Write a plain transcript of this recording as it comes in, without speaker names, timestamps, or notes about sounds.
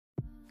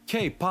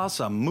Que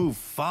pasa,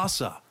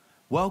 Mufasa?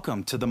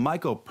 Welcome to the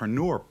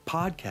Mycopreneur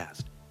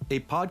Podcast,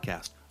 a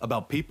podcast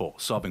about people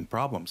solving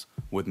problems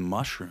with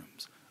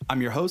mushrooms.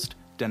 I'm your host,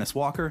 Dennis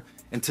Walker,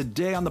 and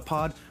today on the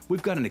pod,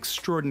 we've got an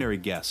extraordinary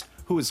guest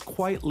who is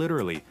quite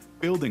literally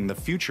building the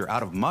future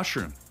out of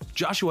mushroom.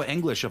 Joshua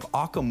English of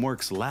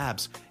Occamworks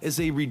Labs is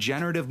a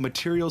regenerative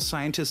materials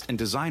scientist and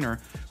designer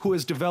who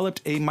has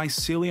developed a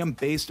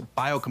mycelium-based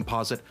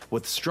biocomposite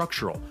with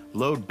structural,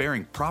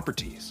 load-bearing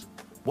properties.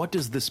 What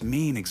does this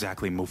mean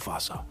exactly,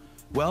 Mufasa?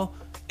 Well,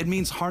 it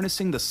means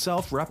harnessing the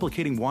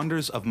self-replicating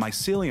wonders of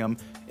mycelium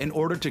in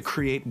order to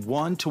create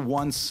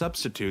one-to-one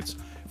substitutes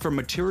for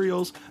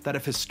materials that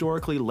have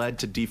historically led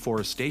to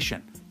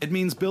deforestation. It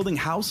means building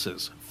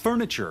houses,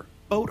 furniture,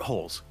 boat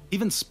hulls,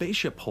 even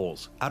spaceship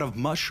hulls out of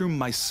mushroom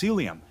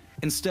mycelium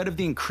instead of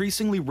the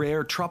increasingly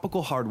rare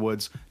tropical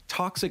hardwoods,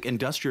 toxic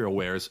industrial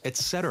wares,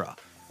 etc.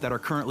 that are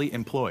currently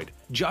employed.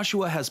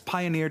 Joshua has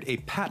pioneered a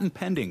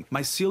patent-pending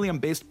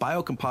mycelium-based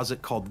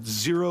biocomposite called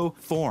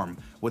ZeroForm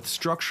with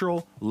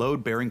structural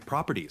load-bearing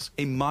properties,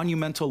 a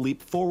monumental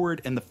leap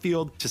forward in the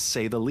field to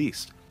say the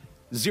least.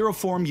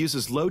 ZeroForm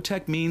uses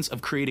low-tech means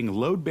of creating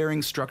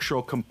load-bearing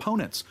structural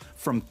components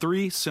from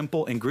three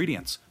simple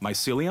ingredients: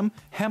 mycelium,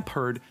 hemp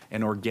hurd,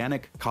 and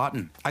organic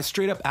cotton. I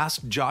straight up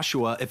asked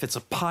Joshua if it's a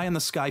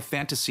pie-in-the-sky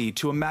fantasy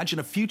to imagine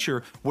a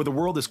future where the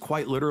world is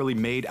quite literally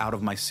made out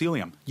of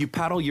mycelium. You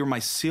paddle your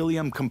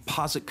mycelium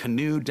composite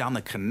canoe down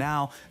the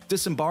canal,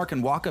 disembark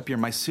and walk up your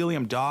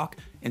mycelium dock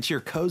into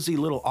your cozy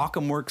little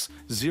Occamworks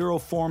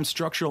ZeroForm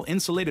structural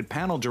insulated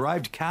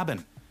panel-derived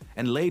cabin,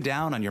 and lay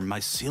down on your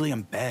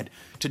mycelium bed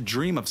to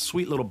dream of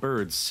sweet little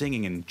birds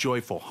singing in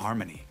joyful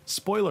harmony.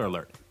 Spoiler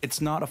alert, it's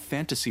not a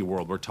fantasy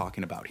world we're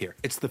talking about here.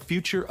 It's the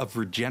future of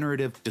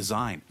regenerative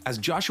design. As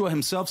Joshua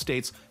himself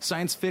states,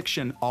 science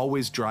fiction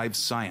always drives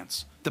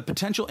science. The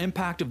potential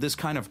impact of this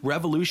kind of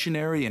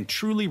revolutionary and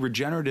truly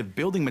regenerative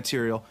building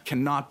material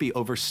cannot be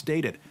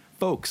overstated.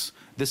 Folks,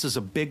 this is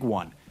a big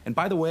one. And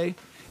by the way,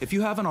 if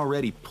you haven't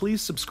already,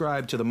 please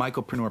subscribe to the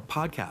Mycopreneur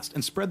Podcast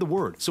and spread the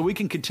word so we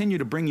can continue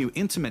to bring you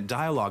intimate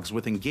dialogues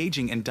with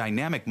engaging and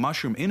dynamic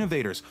mushroom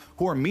innovators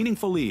who are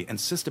meaningfully and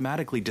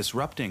systematically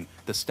disrupting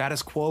the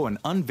status quo and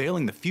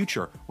unveiling the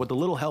future with a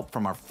little help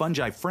from our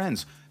fungi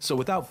friends. So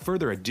without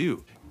further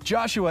ado,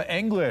 Joshua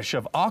English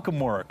of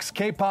Occamworks,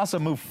 Que pasa,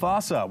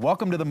 Mufasa?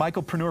 Welcome to the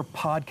Mycopreneur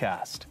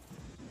Podcast.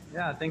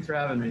 Yeah, thanks for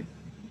having me.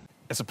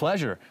 It's a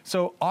pleasure.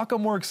 So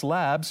Occamworks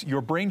Labs,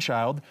 your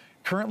brainchild,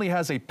 currently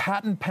has a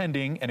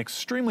patent-pending and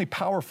extremely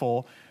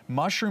powerful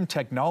mushroom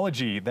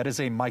technology that is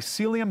a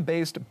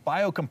mycelium-based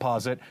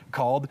biocomposite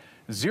called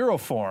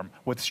ZeroForm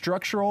with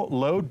structural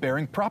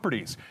load-bearing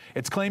properties.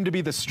 It's claimed to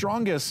be the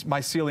strongest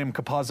mycelium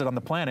composite on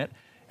the planet,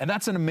 and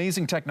that's an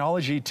amazing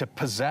technology to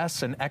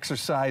possess and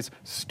exercise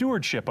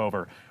stewardship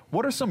over.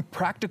 What are some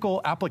practical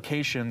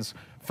applications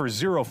for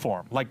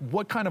ZeroForm? Like,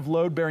 what kind of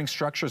load-bearing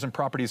structures and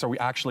properties are we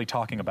actually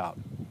talking about?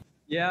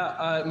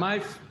 Yeah,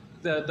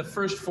 the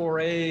first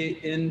foray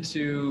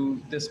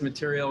into this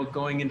material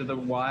going into the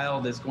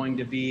wild is going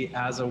to be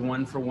as a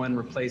one-for-one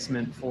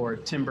replacement for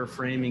timber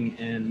framing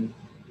in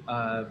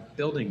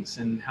buildings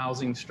and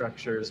housing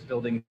structures,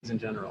 buildings in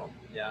general.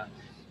 Yeah,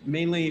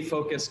 mainly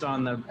focused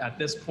on at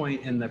this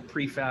point in the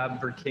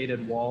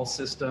prefabricated wall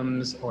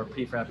systems or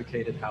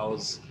prefabricated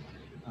house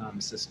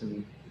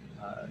system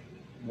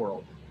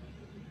world.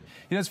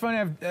 You know, it's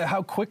funny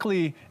how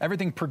quickly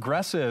everything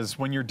progresses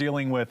when you're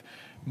dealing with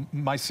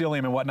mycelium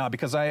and whatnot,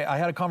 because I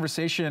had a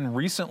conversation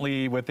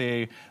recently with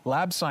a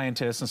lab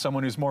scientist and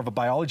someone who's more of a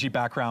biology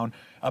background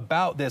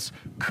about this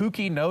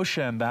kooky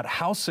notion that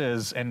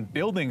houses and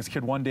buildings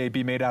could one day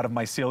be made out of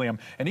mycelium.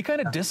 And he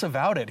kind of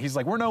disavowed it. He's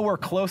like, we're nowhere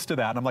close to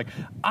that. And I'm like,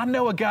 I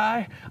know a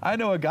guy.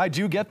 Do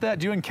you get that?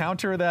 Do you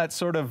encounter that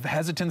sort of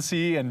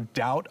hesitancy and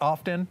doubt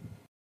often?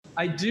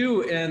 I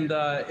do, and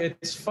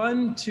it's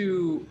fun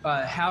to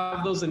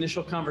have those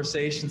initial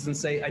conversations and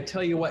say, I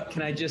tell you what,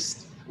 can I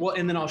just,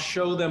 and then I'll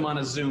show them on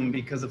a Zoom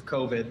because of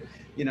COVID.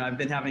 You know, I've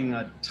been having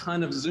a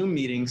ton of Zoom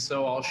meetings,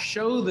 so I'll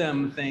show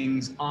them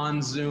things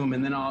on Zoom,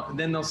 and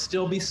then they'll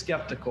still be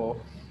skeptical.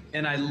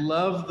 And I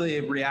love the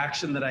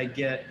reaction that I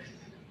get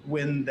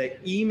when the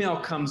email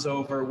comes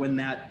over, when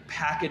that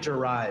package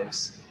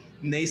arrives.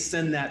 And they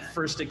send that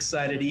first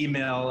excited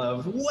email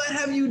of, what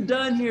have you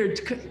done here?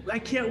 I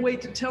can't wait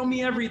to tell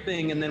me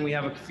everything. And then we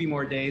have a few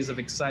more days of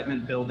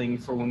excitement building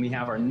for when we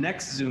have our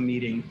next Zoom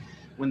meeting,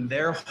 when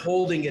they're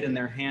holding it in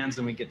their hands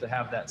and we get to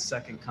have that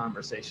second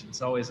conversation.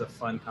 It's always a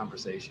fun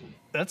conversation.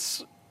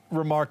 That's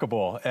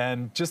remarkable.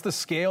 And just the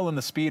scale and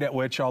the speed at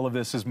which all of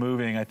this is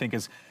moving, I think,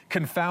 is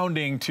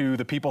confounding to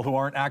the people who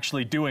aren't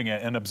actually doing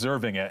it and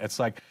observing it. It's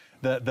like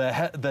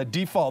the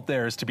default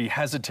there is to be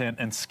hesitant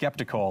and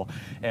skeptical.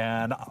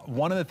 And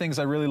one of the things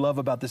I really love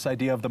about this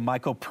idea of the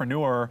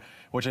mycopreneur,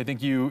 which I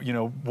think you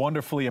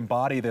wonderfully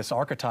embody this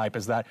archetype,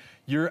 is that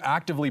you're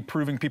actively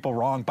proving people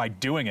wrong by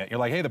doing it. You're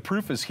like, hey, the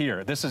proof is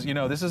here. This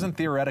isn't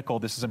theoretical,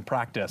 this is in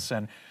practice.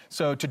 And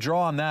so to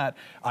draw on that,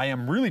 I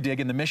am really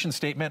digging the mission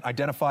statement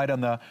identified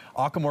on the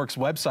OccamWorks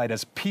website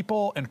as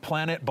people and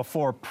planet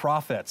before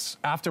profits,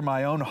 after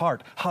my own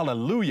heart.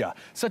 Hallelujah.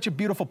 Such a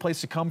beautiful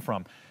place to come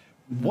from.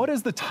 What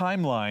is the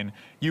timeline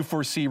you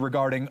foresee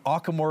regarding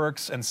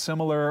OccamWorks and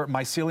similar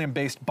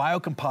mycelium-based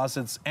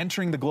biocomposites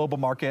entering the global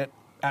market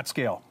at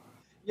scale?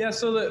 Yeah,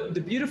 so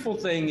the beautiful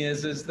thing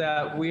is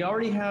that we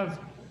already have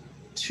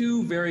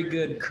two very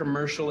good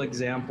commercial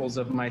examples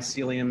of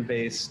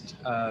mycelium-based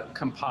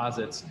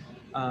composites.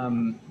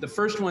 The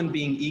first one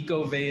being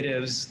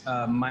Ecovative's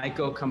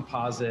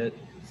mycocomposite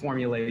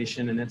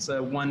formulation, and it's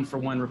a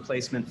one-for-one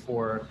replacement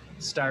for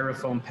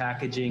styrofoam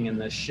packaging in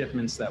the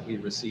shipments that we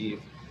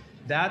receive.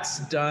 That's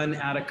done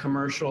at a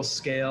commercial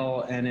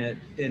scale, and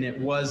it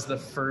was the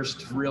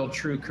first real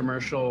true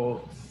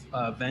commercial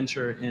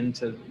venture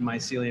into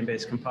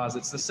mycelium-based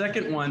composites. The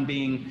second one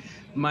being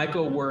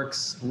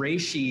MycoWorks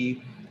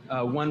Reishi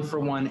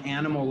one-for-one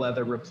animal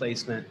leather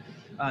replacement.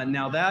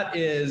 Now that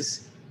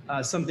is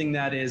something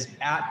that is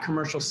at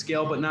commercial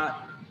scale, but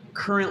not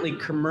currently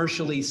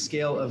commercially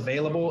scale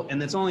available,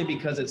 and it's only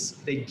because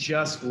they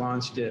just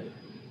launched it.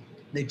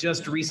 They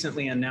just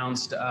recently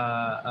announced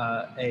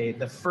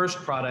the first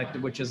product,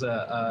 which is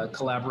a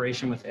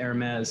collaboration with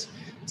Hermes.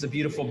 It's a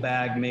beautiful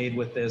bag made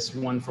with this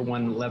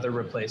one-for-one leather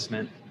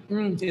replacement.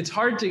 It's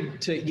hard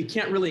to you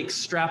can't really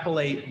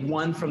extrapolate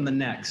one from the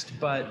next,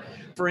 but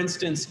for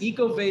instance,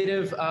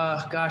 Ecovative,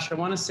 I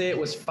want to say it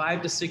was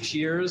 5 to 6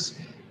 years.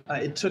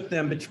 It took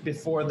them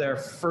before their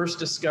first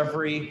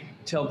discovery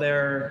till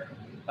their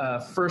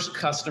first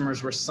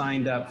customers were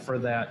signed up for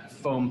that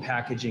foam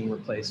packaging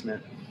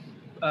replacement.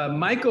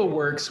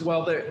 MycoWorks,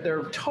 well,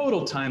 their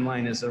total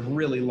timeline is a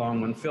really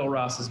long one. Phil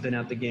Ross has been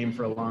at the game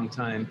for a long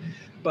time.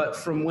 But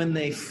from when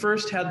they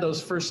first had those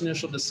first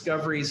initial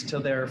discoveries to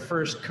their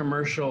first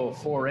commercial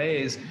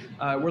forays,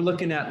 we're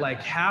looking at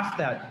like half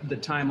the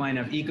timeline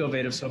of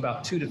Ecovative, so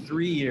about 2 to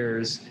 3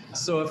 years.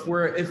 So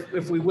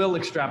if we will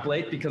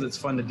extrapolate, because it's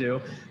fun to do,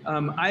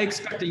 I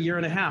expect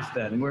 1.5 years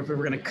then. We're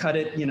going to cut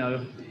it,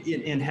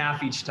 in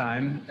half each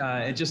time.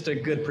 It's just a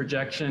good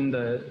projection.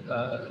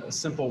 A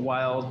simple,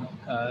 wild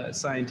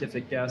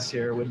scientific guess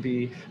here would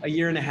be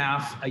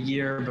 1.5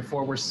 years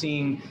before we're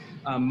seeing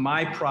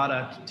my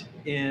product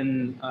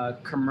in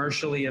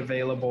commercially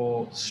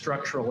available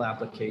structural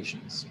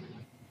applications.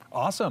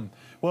 Awesome.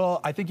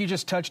 Well, I think you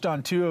just touched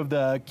on two of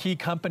the key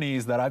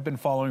companies that I've been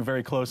following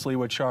very closely,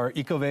 which are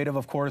Ecovative,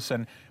 of course,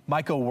 and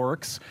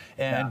MycoWorks,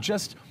 and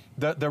just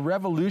the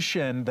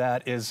revolution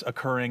that is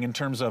occurring in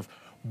terms of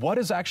what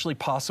is actually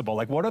possible.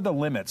 Like, what are the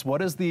limits?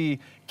 What is the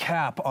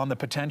cap on the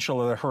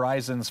potential or the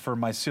horizons for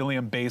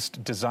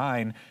mycelium-based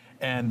design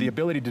and the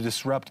ability to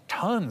disrupt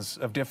tons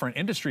of different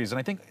industries? And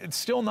I think it's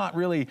still not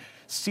really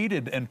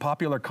seated in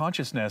popular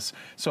consciousness.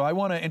 So I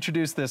want to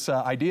introduce this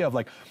idea of,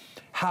 like,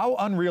 how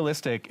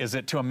unrealistic is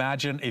it to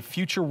imagine a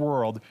future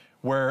world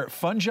where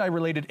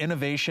fungi-related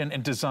innovation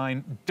and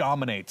design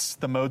dominates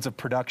the modes of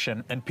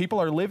production, and people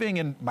are living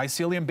in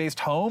mycelium-based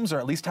homes, or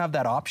at least have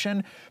that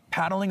option,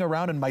 paddling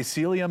around in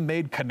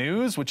mycelium-made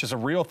canoes, which is a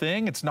real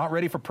thing. It's not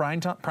ready for prime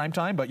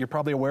time, but you're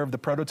probably aware of the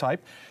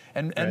prototype.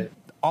 And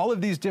all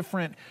of these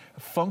different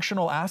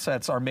functional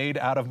assets are made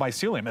out of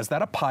mycelium. Is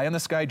that a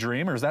pie-in-the-sky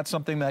dream, or is that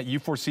something that you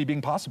foresee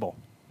being possible?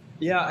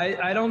 Yeah,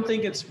 I don't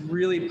think it's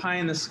really pie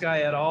in the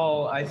sky at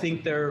all. I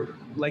think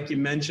like you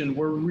mentioned,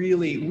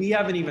 we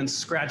haven't even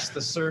scratched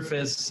the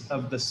surface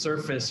of the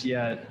surface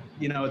yet.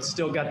 It's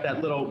still got that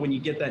little, when you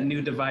get that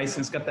new device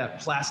and it's got that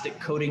plastic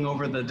coating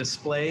over the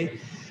display,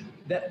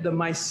 that the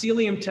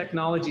mycelium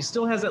technology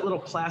still has that little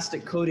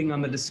plastic coating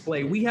on the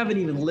display. We haven't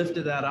even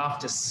lifted that off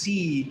to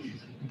see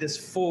this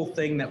full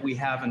thing that we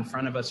have in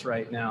front of us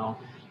right now.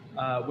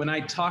 When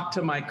I talk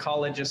to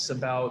mycologists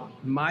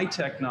about my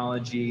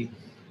technology,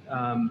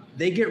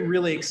 they get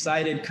really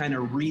excited, kind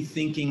of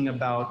rethinking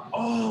about,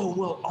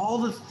 all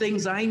the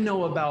things I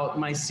know about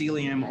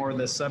mycelium or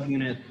the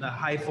subunit, the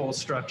hyphal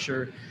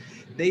structure,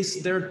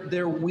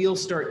 their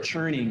wheels start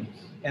churning,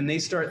 and they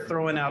start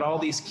throwing out all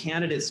these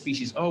candidate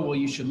species.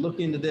 You should look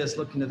into this,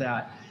 look into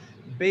that.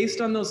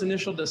 Based on those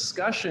initial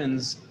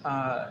discussions,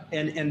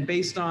 and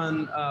based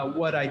on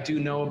what I do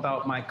know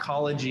about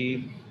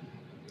mycology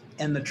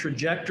and the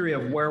trajectory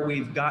of where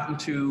we've gotten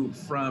to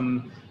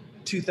from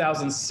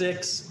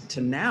 2006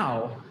 to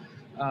now,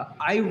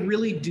 I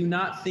really do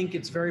not think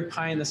it's very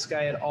pie in the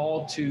sky at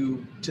all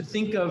to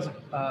think of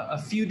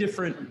a few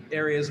different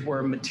areas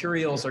where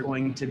materials are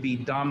going to be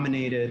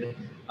dominated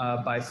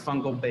by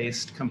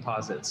fungal-based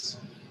composites.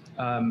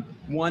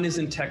 One is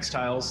in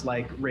textiles,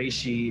 like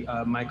Reishi,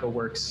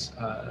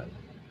 MycoWorks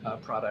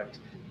product.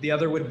 The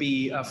other would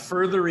be a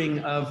furthering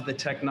of the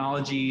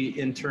technology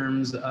in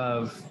terms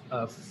of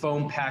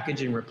foam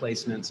packaging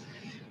replacements.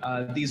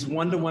 These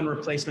one-to-one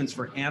replacements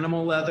for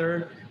animal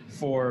leather,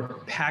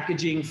 for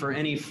packaging, for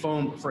any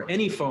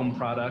foam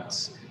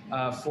products,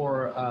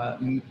 for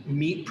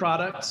meat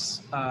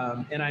products.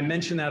 And I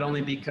mention that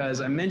only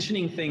because I'm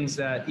mentioning things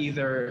that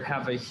either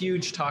have a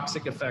huge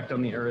toxic effect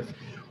on the earth,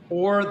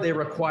 or they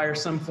require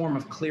some form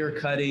of clear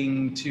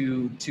cutting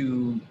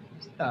to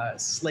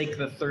slake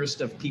the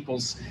thirst of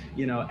people's,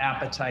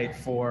 appetite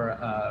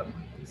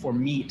for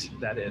meat,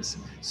 that is.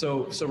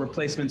 So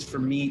replacements for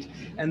meat.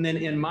 And then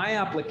in my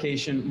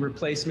application,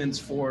 replacements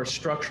for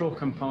structural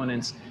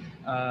components,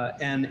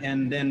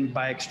 and then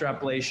by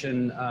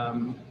extrapolation,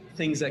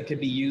 things that could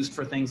be used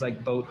for things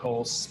like boat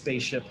hulls,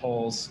 spaceship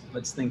hulls,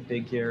 let's think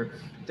big here,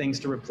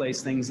 things to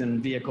replace things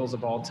in vehicles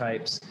of all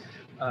types.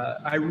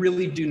 I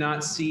really do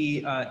not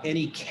see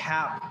any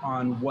cap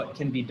on what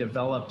can be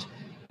developed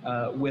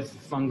with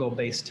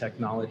fungal-based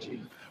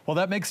technology. Well,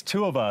 that makes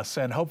two of us,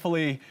 and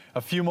hopefully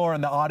a few more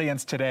in the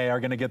audience today are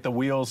going to get the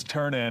wheels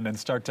turning and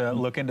start to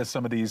look into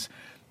some of these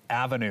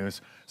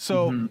avenues.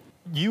 So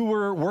you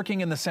were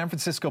working in the San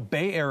Francisco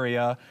Bay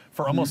Area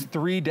for almost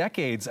 3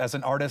 decades as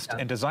an artist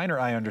and designer,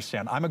 I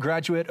understand. I'm a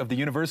graduate of the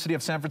University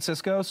of San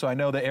Francisco, so I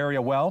know the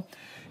area well.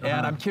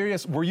 And I'm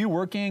curious, were you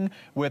working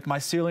with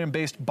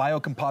mycelium-based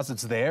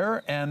biocomposites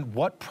there? And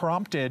what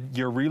prompted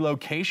your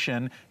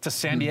relocation to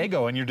San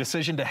Diego and your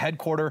decision to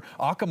headquarter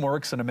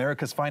Occamworks in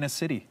America's finest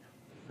city?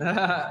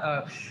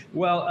 I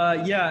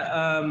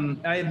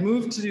had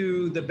moved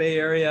to the Bay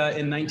Area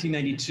in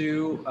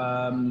 1992.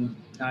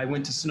 I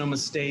went to Sonoma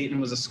State and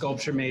was a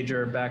sculpture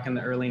major back in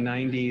the early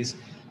 90s.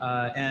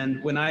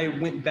 And when I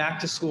went back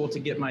to school to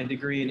get my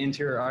degree in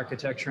interior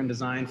architecture and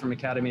design from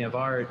Academy of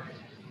Art,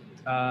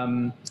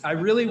 I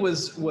really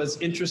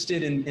was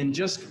interested in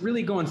just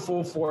really going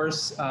full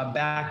force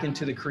back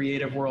into the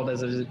creative world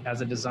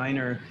as a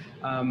designer.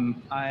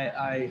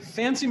 I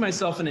fancy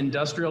myself an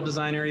industrial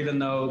designer, even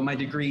though my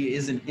degree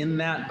isn't in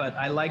that, but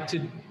I like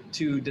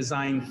to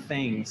design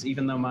things,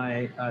 even though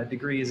my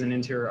degree is in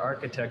interior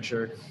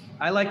architecture.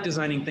 I like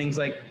designing things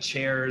like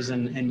chairs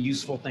and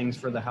useful things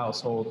for the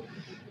household.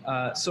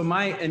 So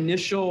my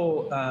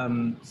initial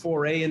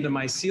foray into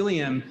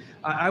mycelium,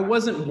 I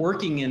wasn't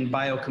working in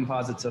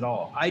biocomposites at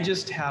all. I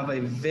just have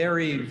a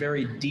very,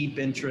 very deep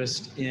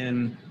interest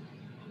in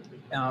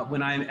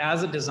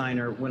as a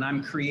designer, when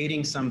I'm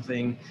creating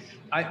something,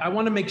 I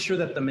want to make sure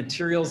that the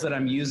materials that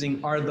I'm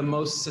using are the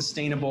most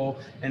sustainable,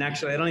 and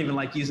actually I don't even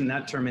like using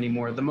that term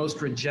anymore, the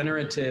most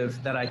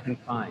regenerative that I can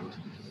find.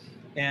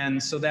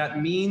 And so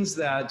that means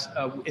that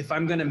if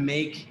I'm going to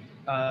make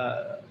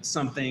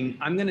something,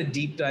 I'm going to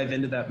deep dive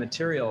into that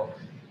material.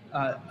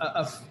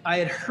 I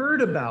had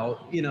heard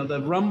about,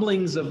 the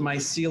rumblings of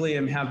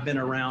mycelium have been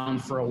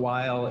around for a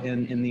while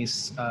in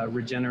these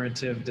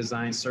regenerative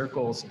design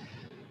circles.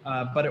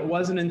 But it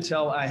wasn't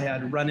until I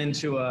had run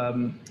into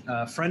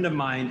a friend of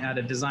mine at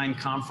a design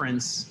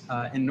conference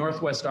in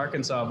Northwest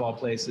Arkansas, of all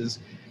places,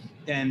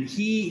 and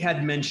he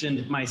had mentioned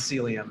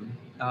mycelium.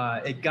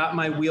 It got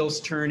my wheels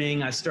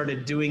turning. I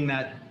started doing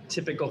that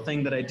typical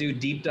thing that I do,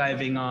 deep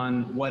diving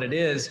on what it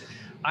is.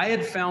 I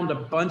had found a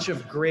bunch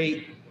of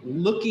great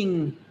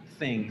looking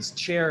things,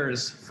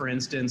 chairs, for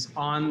instance,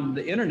 on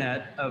the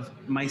internet of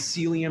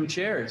mycelium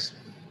chairs.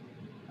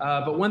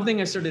 But one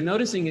thing I started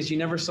noticing is you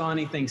never saw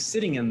anything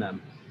sitting in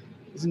them.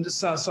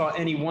 Saw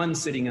anyone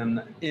sitting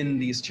in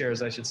these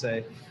chairs, I should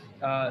say.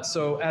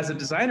 So as a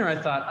designer, I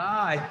thought,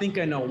 I think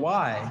I know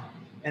why.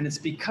 And it's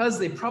because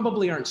they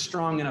probably aren't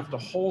strong enough to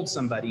hold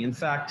somebody. In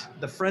fact,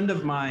 the friend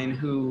of mine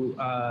who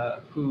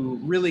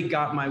really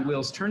got my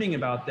wheels turning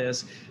about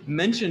this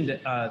mentioned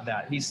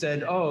that. He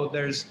said,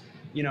 there's,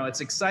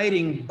 it's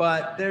exciting,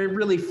 but they're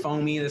really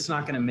foamy. It's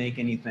not going to make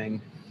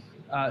anything.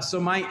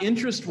 So my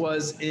interest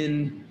was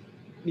in,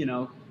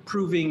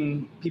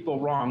 proving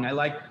people wrong. I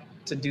like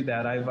to do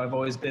that. I've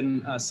always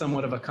been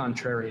somewhat of a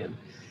contrarian.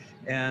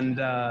 And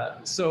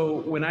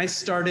so when I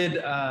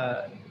started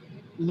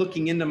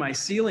looking into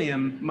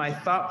mycelium, my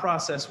thought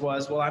process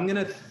was, well, I'm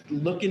going to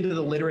look into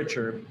the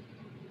literature,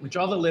 which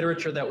all the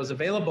literature that was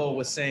available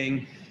was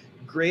saying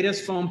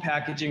greatest foam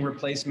packaging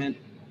replacement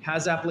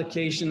has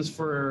applications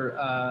for,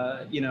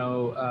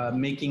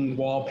 making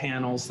wall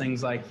panels,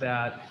 things like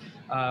that.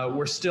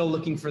 We're still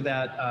looking for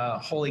that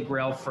holy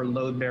grail for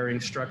load-bearing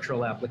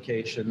structural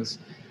applications.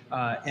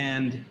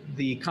 And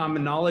the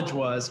common knowledge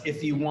was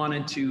if you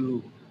wanted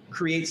to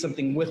create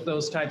something with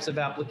those types of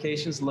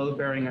applications,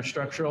 load-bearing or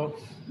structural,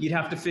 you'd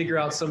have to figure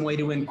out some way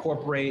to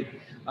incorporate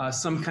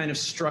some kind of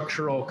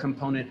structural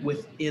component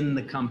within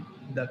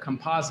the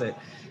composite.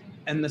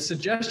 And the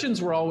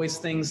suggestions were always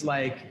things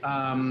like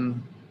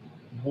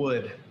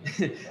wood,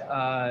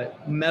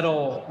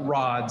 metal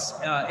rods,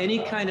 any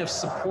kind of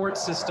support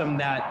system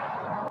that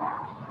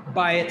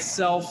by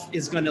itself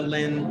is going to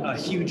lend a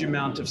huge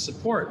amount of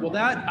support. Well,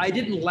 I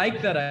didn't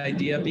like that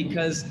idea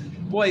because,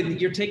 boy,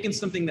 you're taking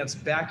something that's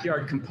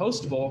backyard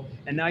compostable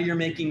and now you're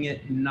making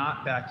it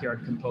not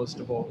backyard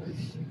compostable.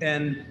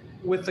 And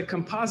with the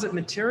composite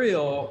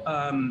material,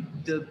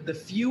 the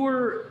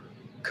fewer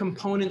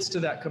components to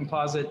that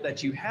composite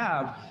that you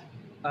have,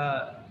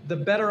 the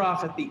better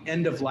off at the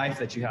end of life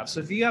that you have. So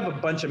if you have a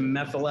bunch of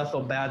methyl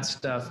ethyl bad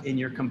stuff in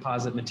your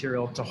composite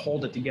material to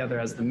hold it together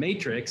as the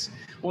matrix,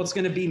 well, it's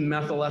going to be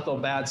methyl ethyl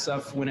bad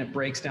stuff when it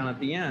breaks down at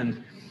the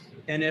end.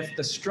 And if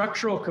the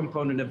structural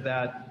component of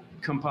that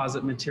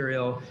composite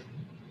material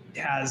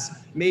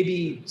has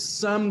maybe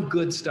some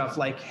good stuff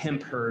like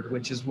hemp hurd,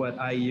 which is what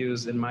I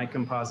use in my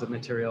composite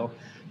material,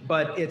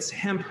 but it's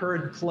hemp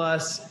hurd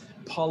plus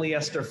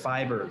polyester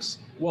fibers.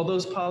 Well,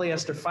 those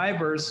polyester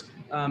fibers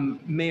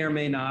may or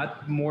may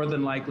not, more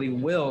than likely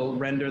will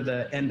render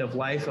the end of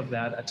life of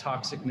that a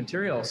toxic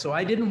material. So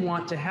I didn't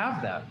want to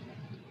have that.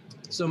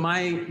 So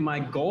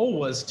my goal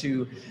was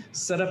to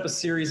set up a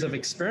series of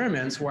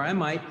experiments where I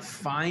might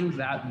find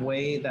that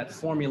way, that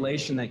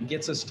formulation that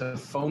gets us to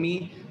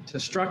foamy to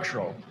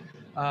structural.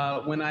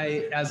 When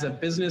I, as a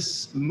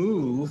business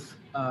move,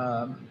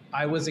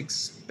 I was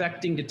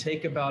expecting to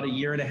take about 1.5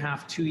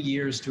 years, 2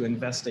 years to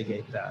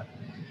investigate that.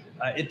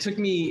 It took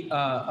me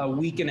a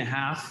week and a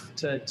half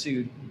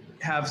to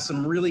have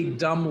some really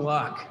dumb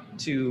luck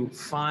to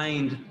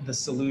find the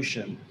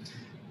solution.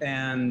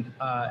 And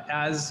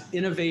as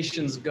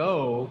innovations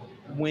go,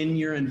 when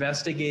you're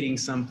investigating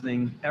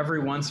something, every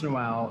once in a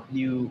while,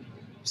 you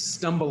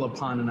stumble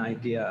upon an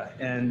idea.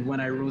 And when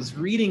I was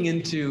reading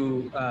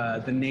into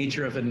the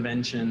nature of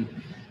invention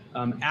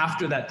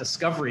after that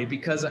discovery,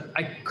 because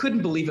I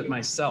couldn't believe it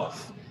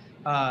myself,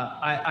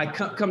 I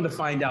come to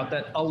find out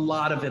that a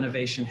lot of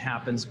innovation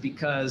happens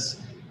because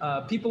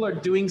people are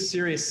doing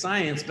serious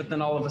science, but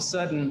then all of a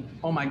sudden,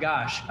 oh my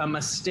gosh, a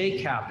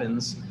mistake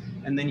happens.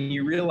 And then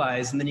you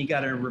realize, and then you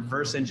got to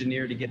reverse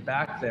engineer to get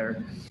back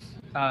there.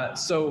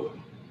 So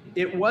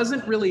it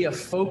wasn't really a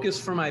focus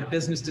for my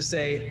business to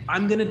say,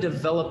 I'm going to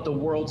develop the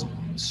world's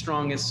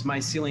strongest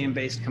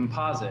mycelium-based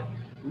composite.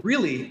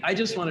 Really, I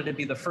just wanted to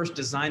be the first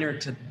designer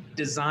to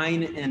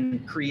design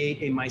and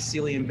create a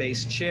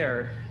mycelium-based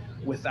chair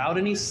without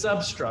any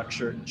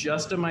substructure,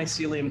 just a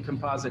mycelium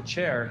composite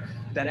chair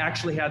that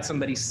actually had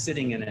somebody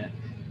sitting in it,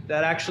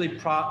 that actually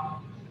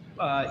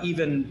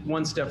even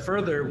one step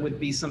further would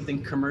be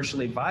something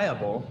commercially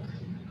viable.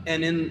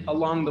 And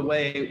along the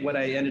way, what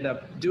I ended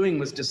up doing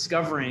was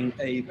discovering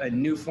a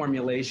new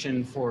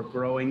formulation for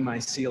growing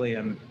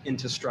mycelium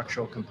into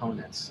structural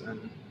components.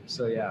 And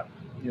so, yeah,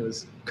 it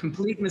was a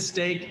complete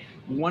mistake,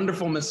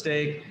 wonderful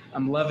mistake.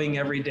 I'm loving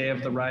every day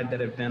of the ride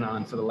that I've been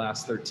on for the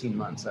last 13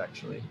 months,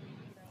 actually.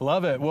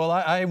 Love it. Well,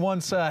 I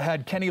once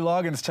had Kenny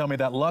Loggins tell me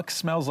that luck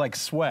smells like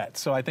sweat.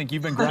 So I think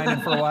you've been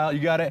grinding for a while. You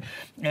got it.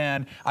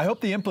 And I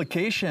hope the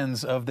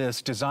implications of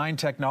this design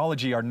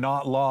technology are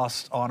not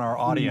lost on our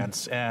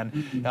audience. And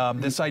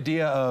this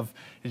idea of,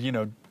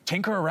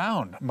 tinker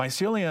around.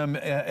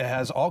 Mycelium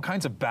has all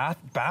kinds of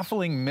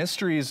baffling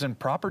mysteries and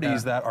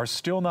properties that are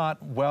still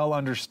not well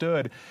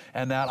understood,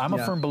 and that I'm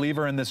a firm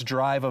believer in this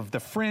drive of the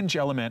fringe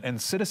element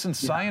and citizen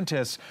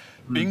scientists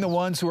being the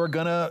ones who are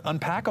going to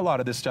unpack a lot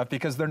of this stuff,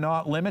 because they're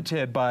not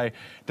limited by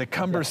the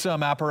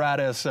cumbersome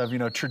apparatus of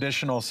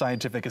traditional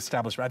scientific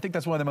establishment. I think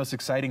that's one of the most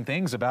exciting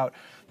things about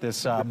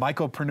this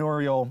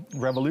mycopreneurial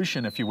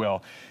revolution, if you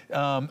will.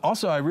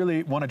 Also, I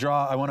want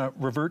to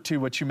revert to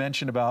what you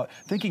mentioned about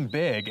thinking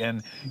big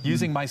and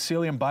using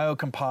mycelium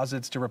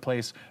biocomposites to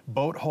replace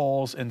boat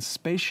hulls and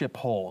spaceship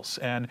hulls.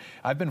 And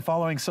I've been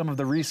following some of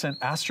the recent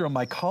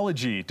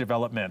astromycology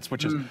developments,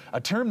 which is a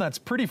term that's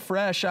pretty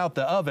fresh out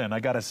the oven, I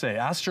gotta say,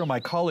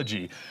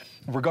 astromycology,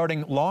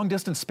 regarding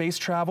long-distance space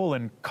travel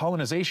and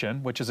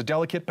colonization, which is a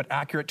delicate but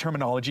accurate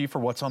terminology for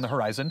what's on the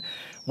horizon.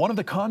 One of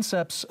the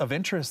concepts of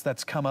interest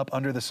that's come up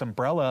under this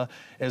umbrella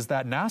is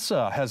that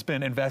NASA has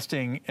been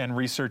investing and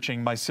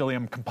researching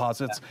mycelium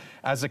composites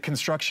as a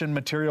construction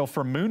material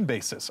for moon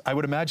bases. I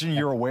would imagine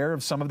you're aware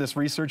of some of this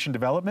research and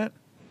development?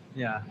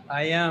 Yeah,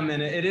 I am,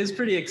 and it is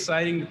pretty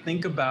exciting to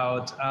think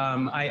about.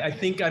 I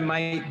think I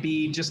might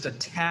be just a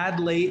tad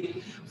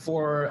late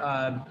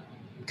for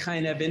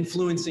kind of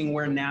influencing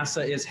where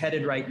NASA is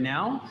headed right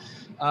now.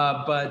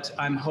 But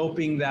I'm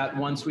hoping that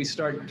once we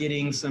start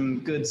getting some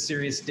good,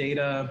 serious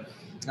data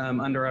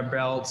under our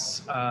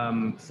belts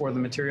for the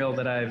material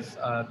that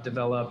I've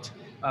developed,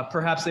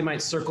 perhaps they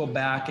might circle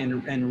back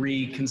and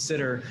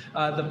reconsider.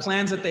 The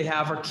plans that they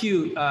have are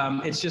cute.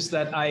 It's just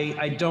that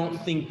I don't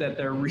think that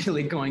they're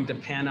really going to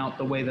pan out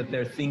the way that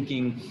they're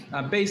thinking,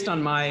 based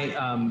on my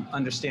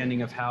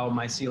understanding of how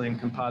mycelium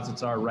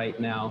composites are right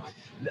now.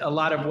 A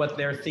lot of what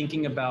they're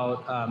thinking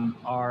about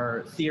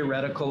are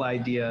theoretical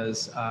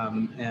ideas,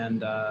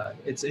 and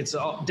it's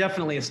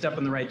definitely a step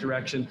in the right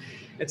direction.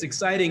 It's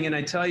exciting, and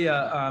I tell you,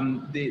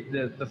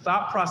 the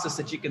thought process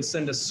that you can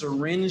send a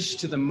syringe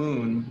to the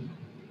moon,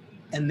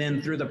 and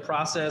then through the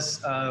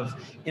process of,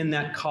 in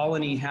that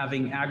colony,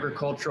 having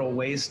agricultural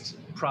waste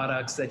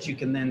products that you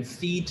can then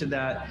feed to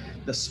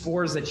the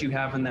spores that you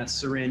have in that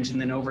syringe,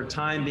 and then over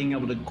time being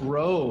able to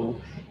grow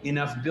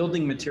enough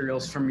building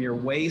materials from your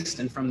waste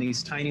and from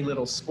these tiny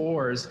little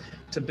spores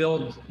to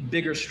build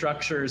bigger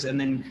structures, and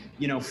then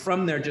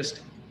from there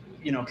just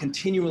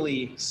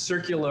continually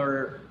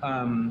circular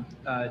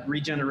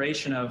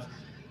regeneration of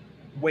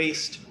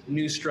waste,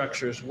 new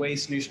structures,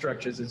 waste, new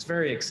structures. It's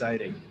very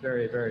exciting.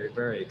 Very, very,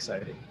 very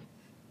exciting.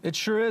 It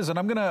sure is, and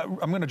I'm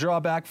gonna draw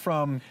back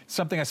from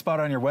something I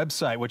spotted on your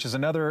website, which is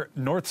another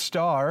North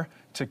Star,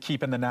 to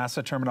keep in the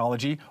NASA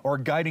terminology, or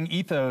guiding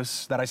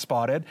ethos that I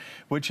spotted,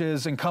 which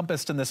is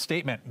encompassed in this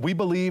statement. We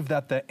believe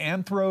that the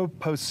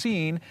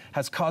Anthropocene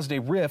has caused a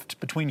rift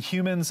between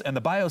humans and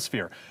the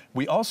biosphere.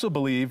 We also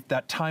believe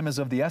that time is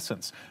of the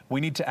essence.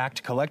 We need to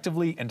act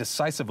collectively and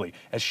decisively.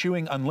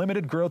 Eschewing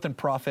unlimited growth and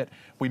profit,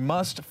 we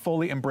must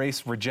fully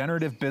embrace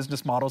regenerative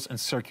business models and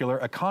circular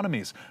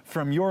economies.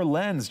 From your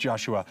lens,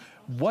 Joshua,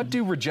 what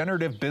do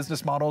regenerative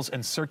business models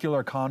and circular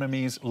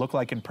economies look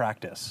like in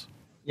practice?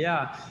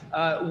 Yeah,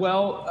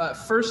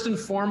 first and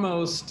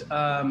foremost,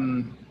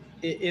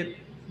 it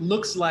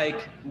looks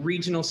like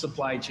regional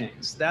supply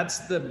chains.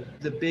 That's the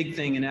big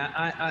thing. And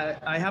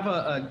I have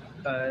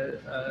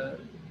a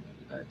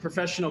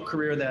professional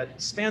career that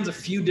spans a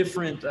few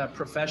different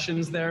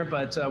professions there.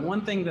 But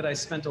one thing that I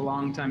spent a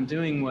long time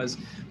doing was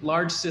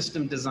large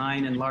system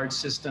design and large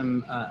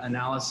system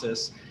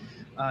analysis.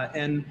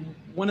 And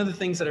one of the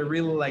things that I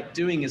really like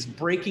doing is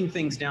breaking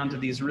things down to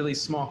these really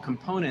small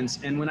components.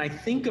 And when I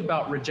think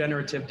about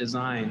regenerative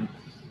design,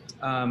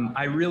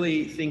 I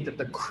really think that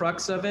the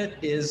crux of it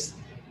is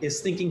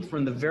thinking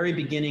from the very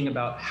beginning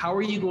about how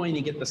are you going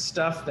to get the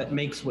stuff that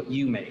makes what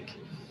you make.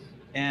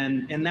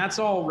 And that's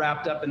all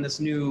wrapped up in this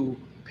new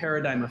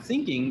paradigm of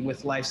thinking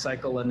with life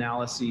cycle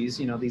analyses,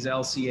 these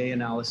LCA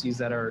analyses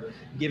that are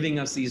giving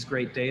us these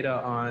great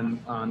data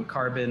on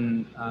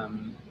carbon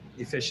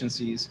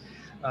efficiencies.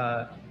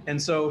 And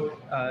so,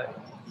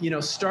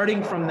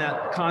 starting from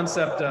that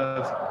concept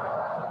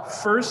of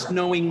first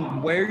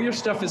knowing where your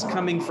stuff is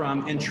coming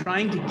from and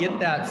trying to get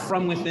that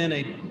from within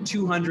a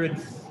 200,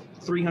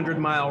 300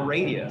 mile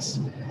radius.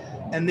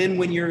 And then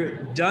when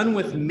you're done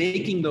with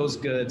making those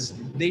goods,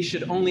 they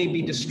should only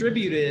be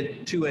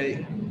distributed to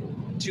a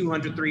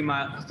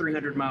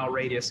 300 mile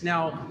radius.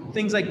 Now,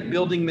 things like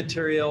building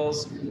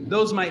materials,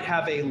 those might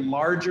have a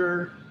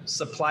larger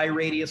supply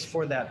radius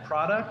for that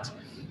product.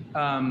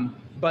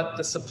 But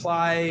the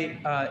supply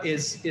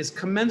is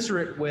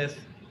commensurate with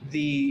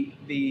the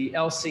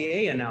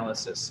LCA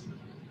analysis.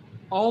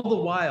 All the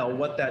while,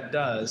 what that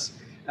does,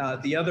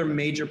 the other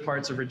major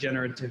parts of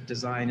regenerative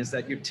design is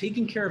that you're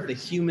taking care of the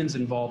humans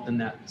involved in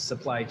that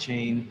supply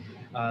chain,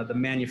 the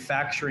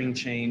manufacturing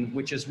chain,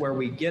 which is where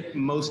we get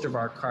most of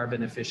our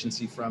carbon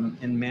efficiency from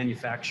in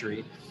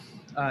manufacturing.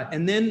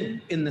 And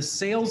then in the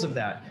sales of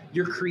that,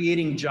 you're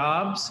creating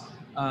jobs,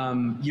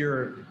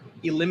 you're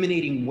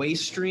eliminating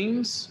waste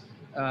streams,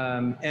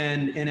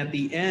 and at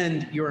the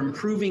end, you're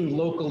improving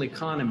local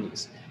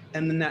economies.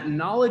 And then that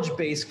knowledge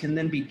base can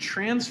then be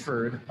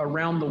transferred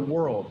around the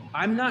world.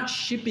 I'm not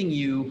shipping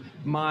you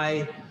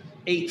my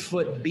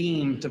 8-foot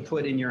beam to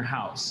put in your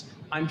house.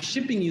 I'm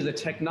shipping you the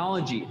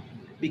technology,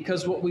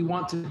 because what we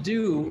want to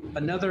do,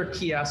 another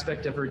key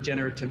aspect of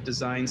regenerative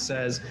design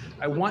says,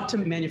 I want to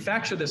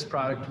manufacture this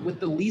product with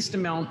the least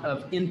amount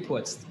of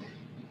inputs,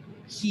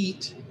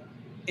 heat,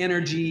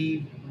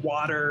 energy,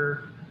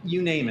 water,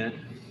 you name it.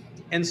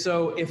 And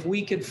so if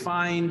we could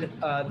find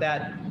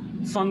that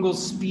fungal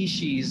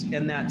species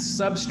and that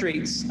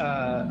substrates,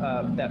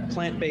 that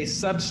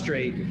plant-based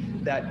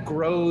substrate that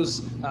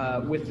grows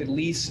with the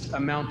least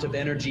amount of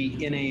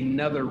energy in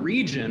another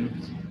region,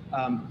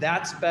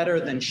 that's better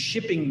than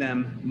shipping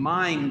them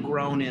mine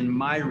grown in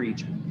my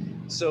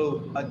region.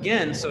 So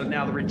again, so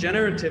now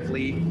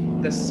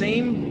regeneratively, the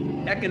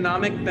same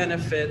economic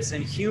benefits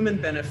and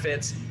human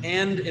benefits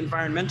and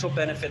environmental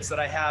benefits that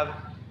I have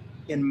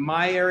in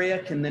my area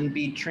can then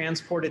be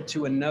transported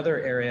to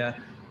another area.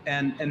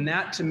 And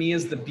that to me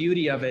is the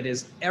beauty of it,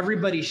 is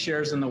everybody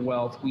shares in the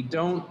wealth. We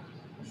don't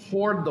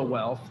hoard the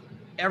wealth.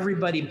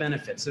 Everybody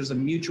benefits. There's a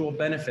mutual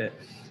benefit.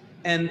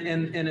 And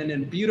a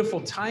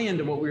beautiful tie-in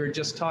to what we were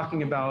just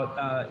talking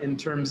about in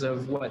terms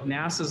of what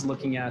NASA's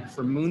looking at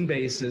for moon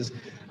bases,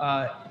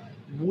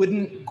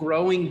 wouldn't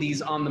growing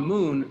these on the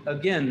moon,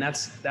 again,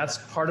 that's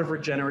part of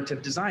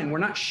regenerative design. We're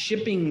not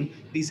shipping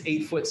these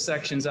 8-foot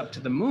sections up to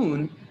the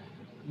moon.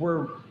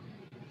 We're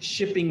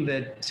shipping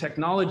the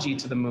technology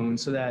to the moon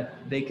so that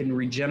they can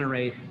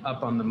regenerate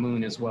up on the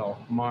moon as well,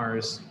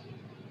 Mars,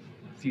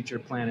 future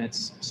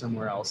planets,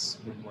 somewhere else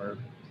when we're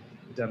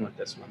done with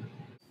this one.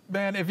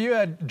 Man, if you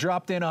had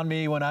dropped in on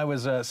me when I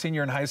was a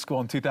senior in high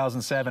school in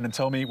 2007 and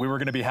told me we were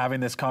going to be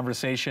having this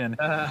conversation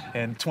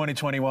in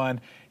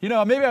 2021,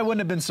 maybe I wouldn't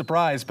have been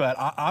surprised, but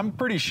I'm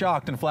pretty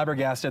shocked and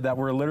flabbergasted that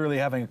we're literally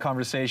having a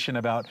conversation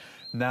about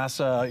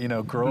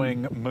NASA,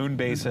 growing moon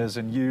bases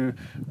and you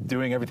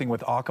doing everything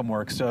with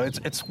Occamworks. So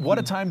it's what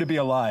a time to be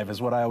alive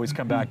is what I always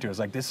come back to. It's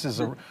like, this is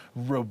a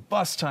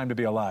robust time to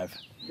be alive.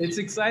 It's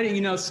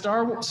exciting.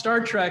 Star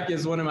Trek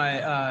is one of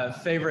my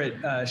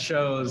favorite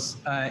shows.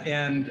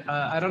 And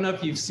I don't know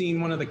if you've seen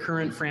one of the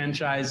current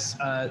franchises,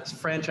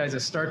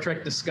 Star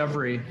Trek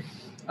Discovery.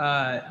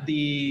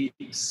 The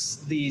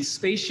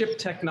spaceship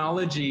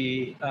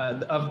technology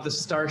of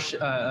Star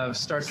Trek.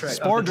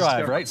 Spore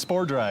drive, right?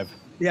 Spore drive.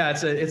 Yeah,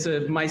 it's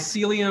a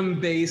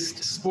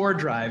mycelium-based spore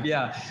drive.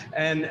 Yeah,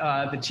 and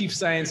the chief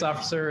science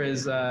officer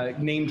is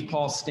named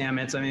Paul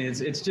Stamets. I mean,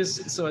 it's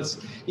just so it's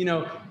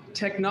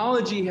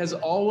technology has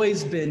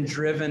always been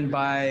driven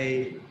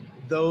by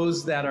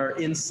those that are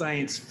in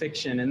science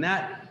fiction, and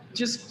that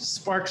just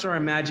sparks our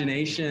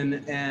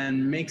imagination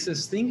and makes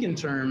us think in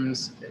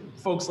terms,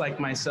 folks like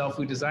myself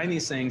who design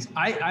these things.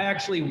 I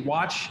actually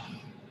watch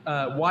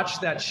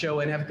that show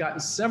and have gotten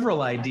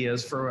several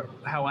ideas for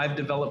how I've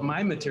developed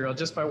my material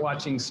just by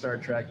watching Star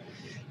Trek.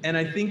 And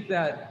I think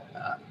that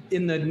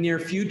in the near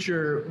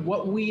future,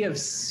 what we have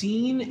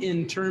seen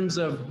in terms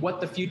of what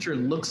the future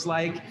looks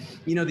like,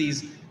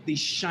 these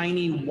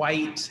shiny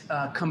white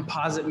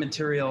composite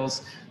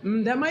materials,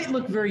 that might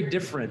look very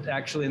different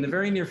actually in the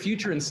very near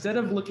future. Instead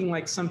of looking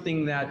like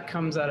something that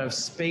comes out of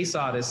Space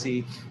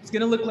Odyssey, it's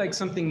going to look like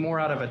something more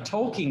out of a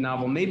Tolkien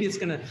novel. Maybe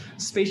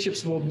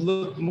spaceships will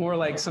look more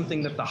like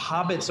something that the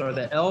hobbits or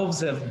the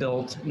elves have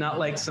built, not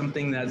like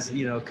something that's,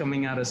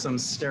 coming out of some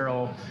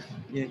sterile,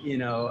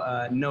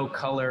 no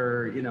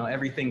color,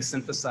 everything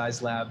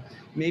synthesized lab.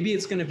 Maybe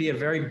it's going to be a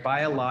very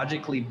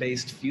biologically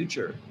based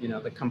future.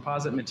 The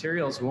composite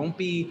materials won't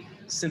be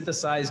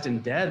synthesized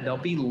and dead. They'll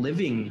be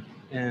living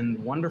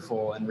and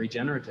wonderful and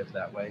regenerative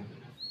that way.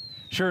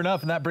 Sure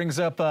enough, and that brings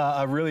up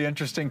a really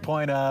interesting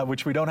point,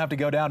 which we don't have to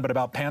go down, but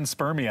about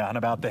panspermia and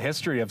about the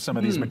history of some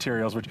of these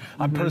materials, which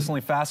I'm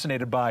personally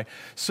fascinated by.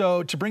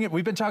 So to bring it,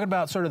 we've been talking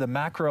about sort of the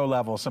macro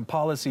level, some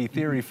policy,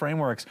 theory,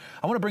 frameworks.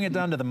 I want to bring it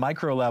down to the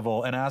micro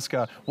level and ask,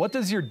 what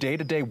does your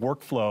day-to-day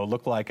workflow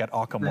look like at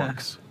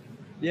OccamWorks?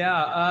 It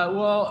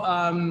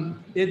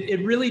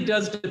really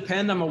does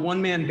depend. I'm a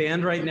one-man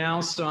band right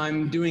now, so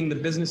I'm doing the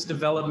business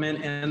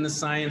development and the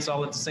science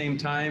all at the same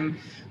time.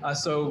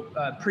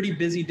 Pretty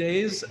busy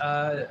days,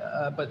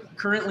 but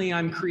currently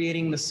I'm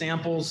creating the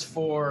samples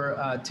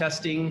for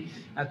testing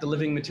at the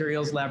Living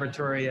Materials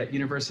Laboratory at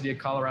University of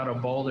Colorado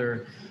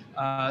Boulder.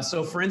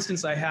 So for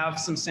instance, I have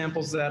some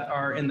samples that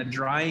are in the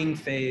drying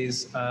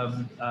phase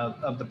of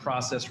the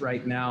process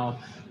right now.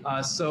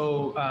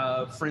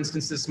 For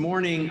instance, this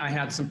morning I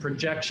had some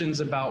projections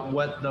about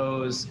what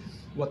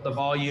the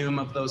volume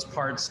of those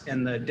parts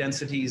and the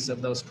densities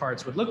of those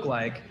parts would look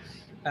like.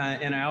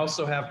 And I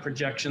also have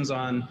projections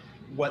on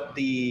what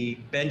the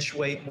bench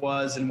weight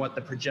was and what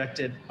the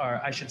projected, or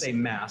I should say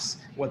mass,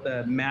 what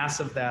the mass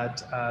of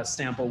that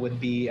sample would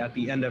be at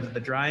the end of the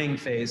drying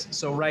phase.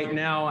 So right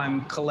now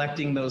I'm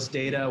collecting those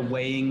data,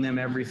 weighing them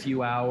every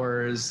few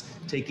hours,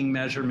 taking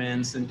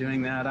measurements and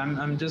doing that.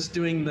 I'm just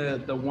doing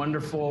the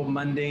wonderful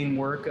mundane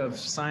work of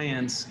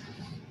science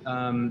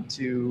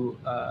to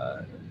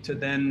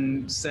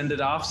then send it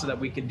off so that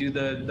we could do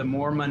the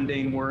more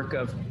mundane work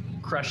of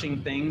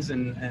crushing things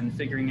and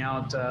figuring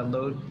out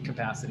load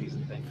capacities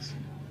and things.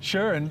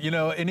 Sure, and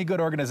any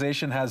good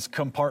organization has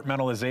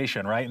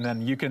compartmentalization, right? And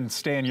then you can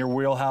stay in your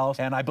wheelhouse.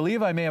 And I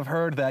believe I may have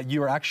heard that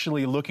you are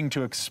actually looking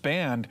to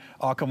expand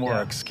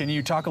OccamWorks. Yeah. Can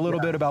you talk a little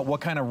bit about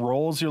what kind of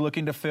roles you're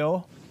looking to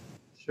fill?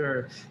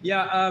 Sure.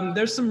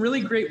 There's some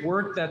really great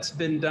work that's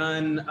been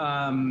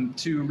done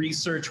to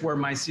research where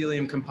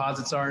mycelium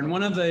composites are. And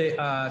one of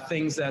the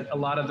things that a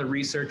lot of the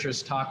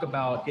researchers talk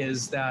about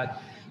is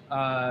that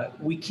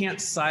we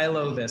can't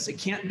silo this. It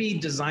can't be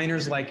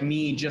designers like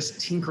me just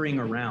tinkering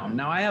around.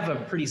 Now, I have a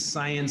pretty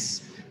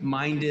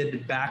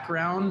science-minded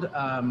background,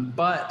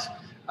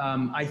 but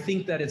I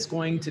think that it's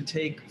going to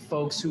take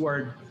folks who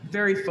are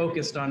very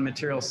focused on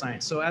material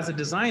science. So as a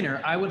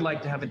designer, I would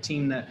like to have a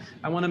team that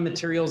I want a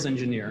materials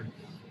engineer,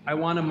 I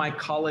want a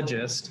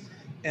mycologist,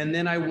 and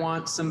then I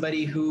want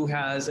somebody who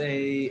has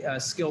a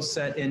skill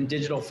set in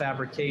digital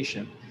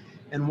fabrication.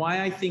 And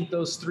why I think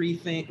those three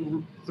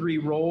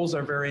roles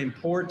are very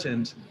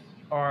important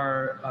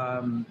are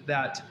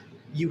that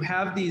you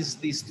have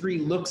these three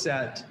looks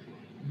at.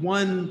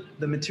 One,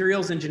 the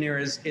materials engineer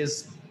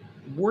is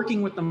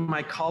working with the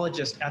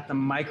mycologist at the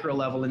micro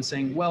level and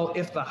saying, well,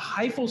 if the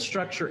hyphal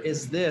structure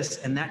is this,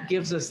 and that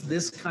gives us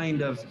this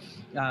kind of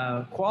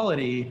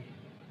quality,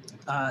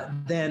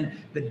 then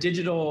the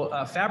digital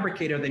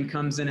fabricator then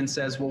comes in and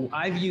says, well,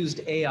 I've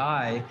used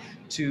AI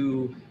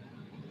to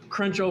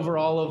crunch over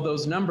all of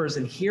those numbers,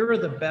 and here are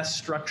the best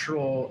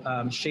structural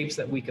shapes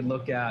that we can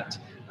look at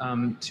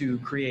to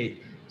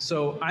create.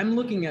 So I'm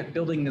looking at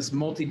building this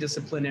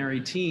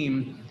multidisciplinary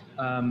team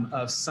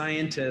of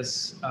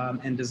scientists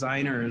and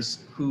designers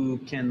who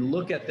can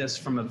look at this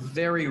from a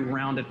very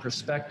rounded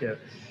perspective.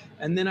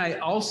 And then I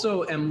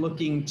also am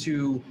looking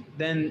to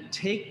then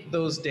take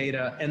those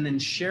data and then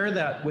share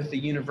that with the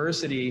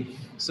university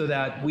so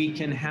that we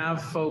can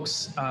have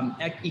folks,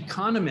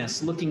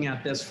 economists looking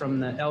at this from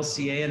the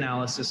LCA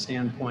analysis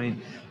standpoint,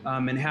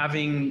 and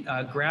having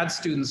grad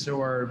students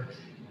who are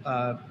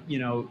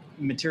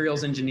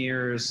materials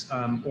engineers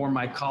or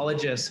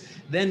mycologists,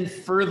 then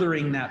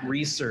furthering that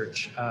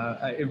research.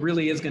 It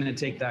really is going to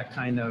take that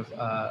kind of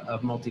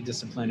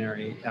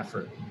multidisciplinary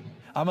effort.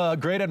 I'm a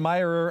great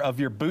admirer of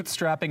your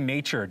bootstrapping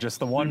nature, just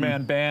the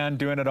one-man band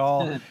doing it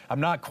all. I'm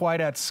not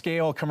quite at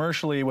scale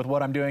commercially with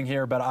what I'm doing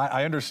here, but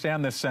I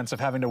understand this sense of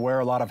having to wear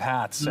a lot of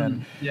hats.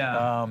 And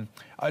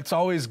it's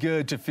always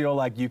good to feel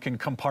like you can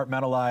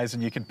compartmentalize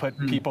and you can put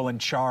people in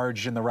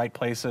charge in the right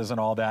places and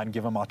all that and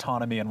give them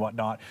autonomy and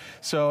whatnot.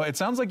 So it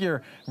sounds like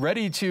you're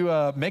ready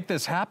to make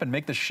this happen,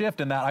 make the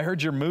shift in that. I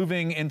heard you're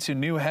moving into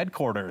new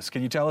headquarters.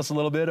 Can you tell us a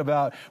little bit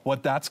about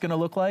what that's going to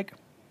look like?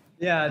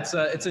 Yeah,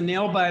 it's a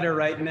nail biter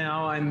right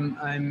now.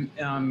 I'm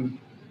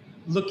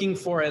looking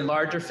for a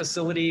larger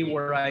facility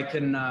where I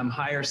can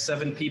hire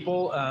 7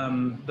 people.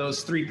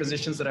 Those 3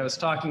 positions that I was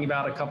talking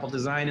about, a couple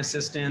design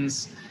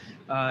assistants,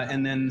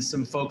 and then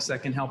some folks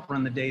that can help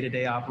run the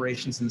day-to-day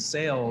operations and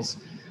sales.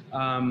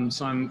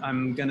 So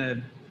I'm going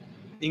to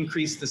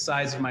increase the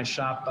size of my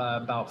shop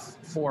about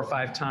 4 or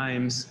 5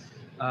 times.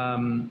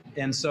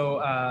 And so,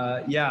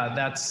 yeah,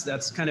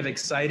 that's kind of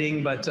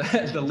exciting, but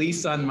the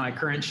lease on my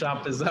current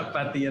shop is up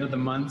at the end of the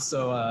month.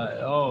 So,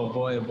 oh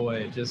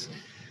boy,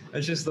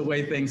 it's just the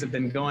way things have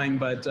been going.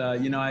 But,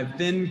 you know, I've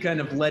been kind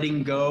of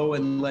letting go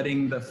and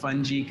letting the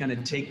fungi kind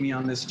of take me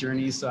on this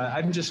journey. So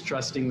I'm just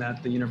trusting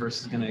that the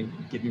universe is going to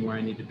get me where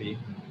I need to be.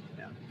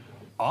 Yeah.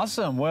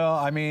 Awesome. Well,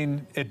 I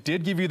mean, it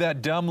did give you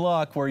that dumb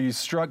luck where you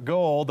struck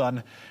gold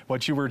on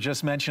what you were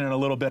just mentioning a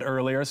little bit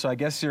earlier. So I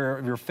guess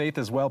your faith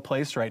is well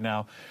placed right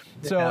now.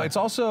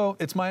 So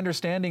it's my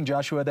understanding,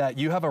 Joshua, that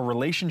you have a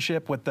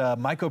relationship with the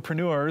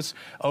mycopreneurs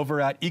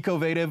over at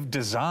Ecovative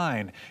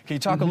Design. Can you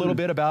talk a little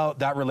bit about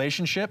that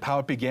relationship, how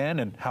it began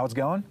and how it's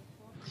going?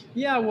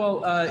 Yeah,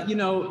 well, you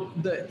know,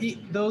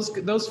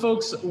 those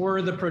folks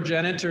were the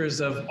progenitors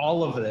of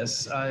all of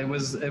this. It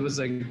was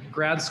a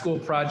grad school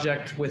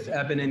project with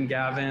Eben and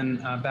Gavin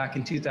back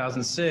in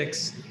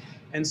 2006.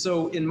 And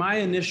so in my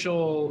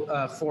initial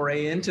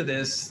foray into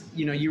this,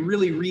 you know, you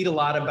really read a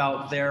lot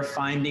about their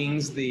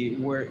findings,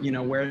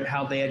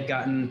 how they had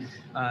gotten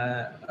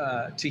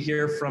to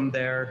hear from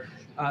there.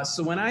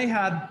 So when I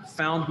had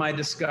found my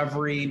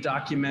discovery,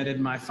 documented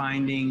my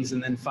findings,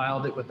 and then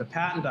filed it with the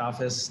patent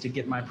office to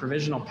get my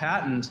provisional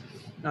patent,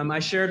 I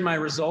shared my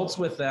results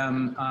with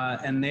them,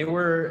 and they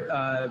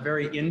were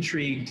very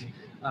intrigued.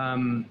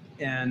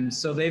 And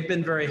so they've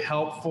been very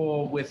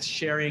helpful with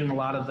sharing a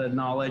lot of the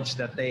knowledge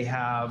that they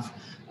have,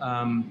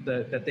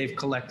 that they've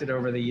collected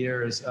over the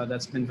years.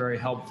 That's been very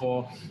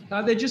helpful.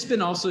 They've just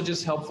been also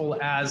just helpful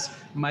as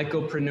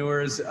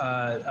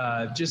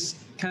mycopreneurs, just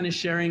kind of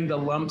sharing the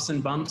lumps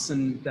and bumps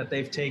that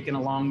they've taken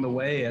along the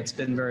way. It's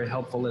been very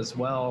helpful as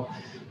well.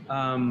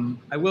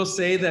 I will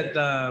say that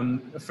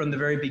from the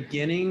very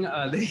beginning,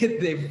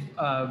 they've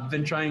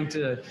been trying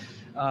to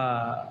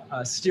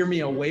steer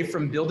me away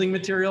from building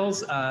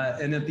materials,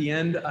 and at the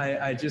end,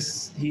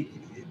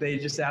 they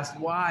just asked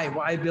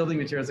why building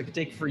materials? It could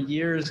take for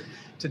years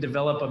to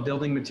develop a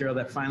building material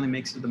that finally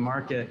makes it to the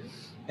market.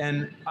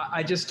 And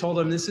I just told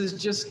them, this is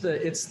just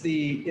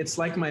it's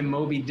like my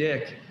Moby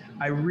Dick.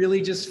 I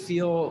really just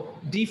feel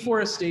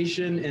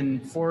deforestation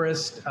and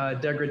forest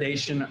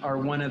degradation are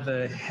one of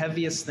the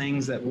heaviest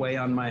things that weigh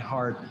on my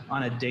heart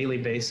on a daily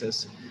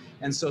basis.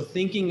 And so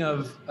thinking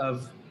of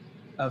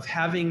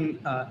having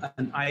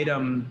an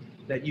item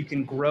that you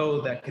can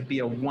grow that could be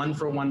a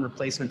 1-for-1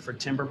 replacement for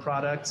timber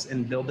products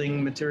and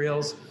building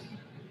materials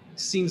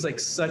seems like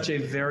such a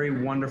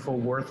very wonderful,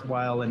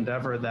 worthwhile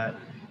endeavor that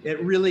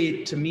it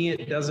really, to me,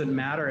 it doesn't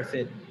matter if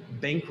it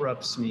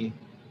bankrupts me,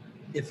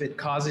 if it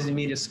causes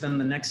me to spend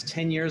the next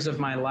 10 years of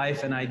my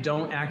life and I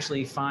don't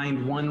actually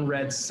find 1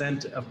 red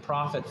cent of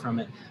profit from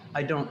it.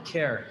 I don't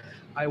care.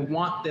 I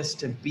want this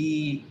to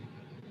be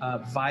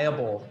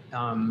viable.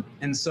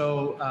 And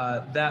so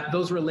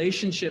those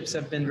relationships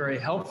have been very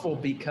helpful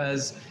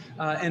because,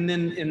 and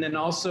then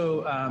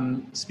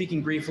also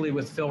speaking briefly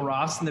with Phil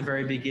Ross in the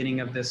very beginning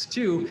of this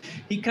too,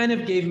 he kind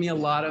of gave me a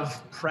lot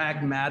of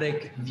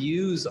pragmatic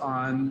views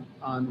on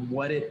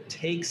what it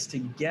takes to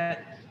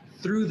get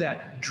through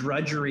that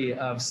drudgery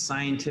of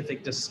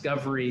scientific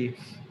discovery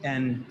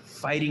and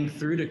fighting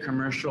through to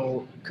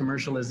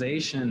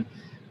commercialization.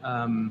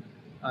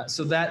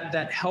 So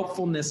that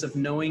helpfulness of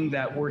knowing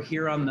that we're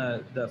here on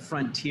the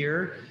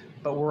frontier,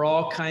 but we're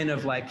all kind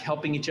of like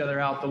helping each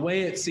other out. The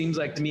way it seems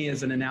like to me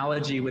as an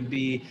analogy would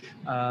be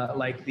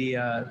like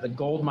the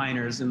gold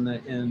miners in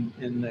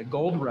the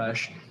gold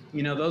rush.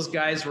 You know, those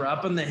guys were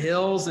up in the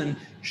hills and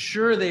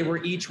sure, they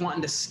were each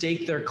wanting to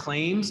stake their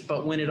claims,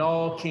 but when it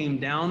all came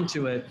down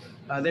to it,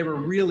 they were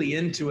really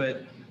into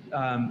it.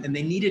 And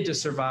they needed to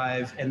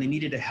survive and they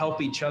needed to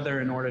help each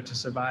other in order to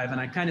survive. And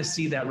I kind of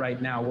see that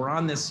right now. We're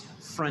on this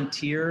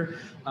frontier.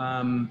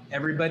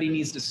 Everybody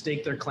needs to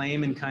stake their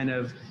claim and kind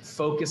of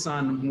focus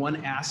on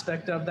one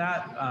aspect of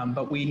that.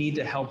 But we need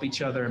to help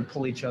each other and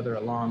pull each other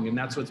along. And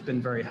that's what's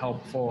been very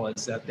helpful,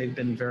 is that they've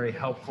been very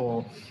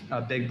helpful,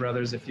 big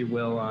brothers, if you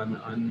will,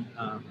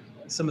 on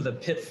some of the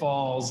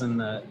pitfalls and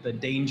the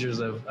dangers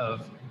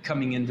of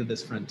coming into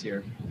this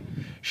frontier.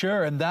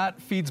 Sure, and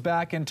that feeds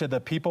back into the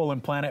people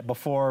and planet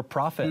before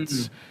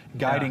profits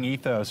guiding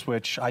ethos,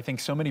 which I think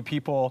so many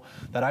people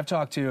that I've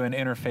talked to and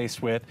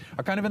interfaced with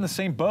are kind of in the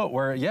same boat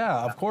where,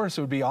 of course,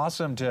 it would be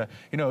awesome to,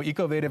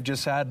 Ecovative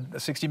just had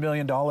 $60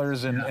 million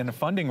in a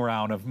funding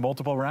round of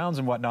multiple rounds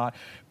and whatnot.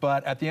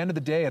 But at the end of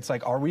the day, it's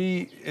like,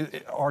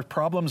 are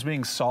problems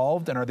being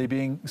solved, and are they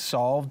being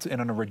solved in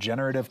a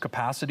regenerative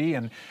capacity?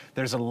 And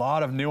there's a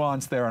lot of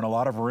nuance there and a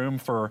lot of room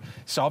for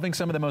solving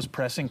some of the most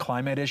pressing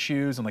climate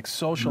issues and like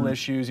social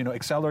issues,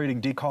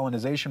 accelerating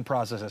decolonization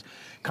processes,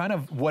 kind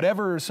of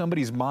whatever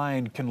somebody's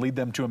mind can lead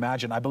them to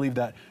imagine. I believe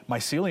that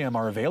mycelium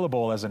are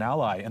available as an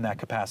ally in that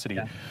capacity.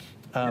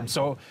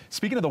 So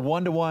speaking of the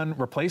one-to-one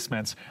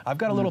replacements, I've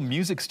got a little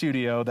music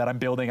studio that I'm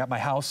building at my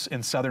house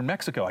in southern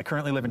Mexico. I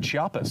currently live in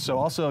Chiapas. So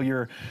also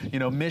your,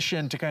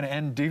 mission to kind of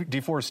end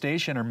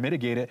deforestation or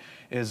mitigate it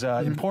is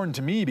important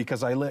to me,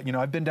 because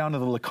I've been down to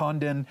the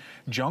Lacandan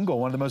jungle,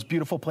 one of the most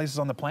beautiful places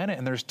on the planet,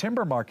 and there's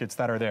timber markets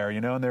that are there,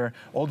 and their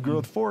old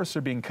growth forests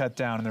are being cut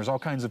down, and there's all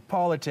kinds of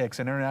politics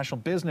and international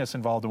business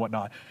involved and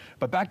whatnot.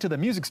 But back to the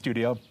music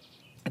studio.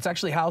 It's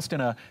actually housed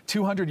in a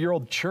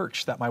 200-year-old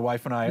church that my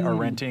wife and I are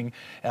renting,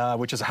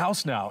 which is a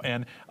house now.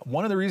 And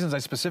one of the reasons I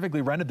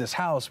specifically rented this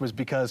house was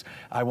because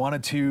I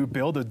wanted to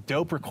build a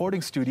dope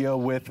recording studio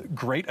with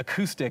great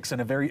acoustics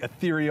in a very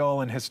ethereal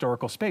and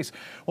historical space.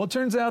 Well, it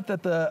turns out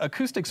that the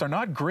acoustics are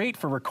not great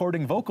for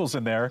recording vocals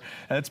in there.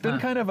 And it's been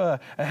kind of a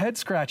head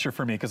scratcher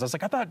for me, because I was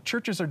like, I thought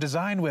churches are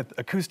designed with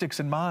acoustics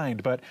in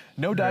mind, but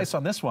no dice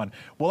on this one.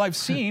 Well, I've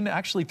seen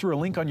actually through a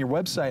link on your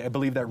website, I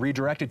believe that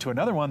redirected to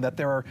another one, that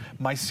there are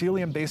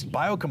mycelium-based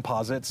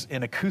biocomposites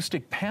in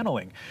acoustic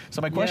paneling.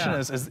 So my question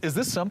is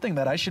this something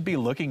that I should be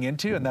looking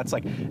into, and that's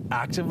like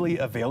actively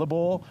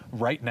available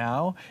right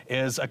now?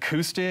 Is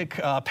acoustic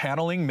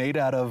paneling made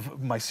out of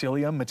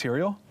mycelium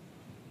material?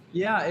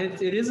 Yeah,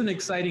 it is an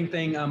exciting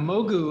thing.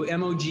 Mogu,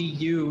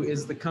 M-O-G-U,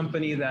 is the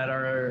company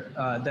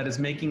that is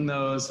making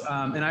those,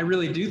 and I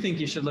really do think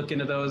you should look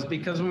into those,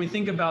 because when we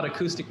think about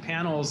acoustic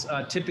panels,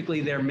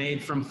 typically they're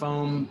made from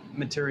foam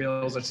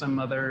materials or some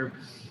other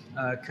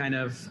kind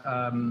of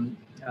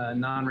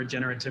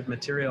non-regenerative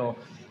material.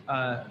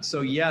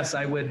 So yes,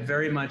 I would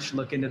very much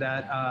look into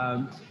that.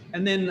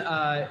 And then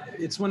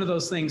it's one of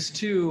those things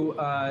too,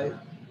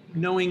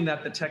 knowing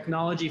that the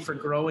technology for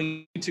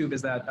growing YouTube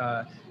is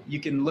that you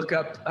can look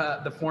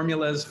up the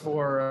formulas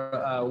for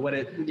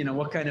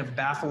what kind of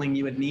baffling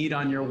you would need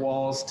on your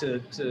walls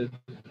to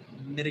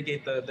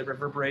mitigate the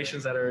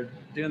reverberations that are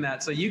doing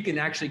that. So you can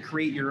actually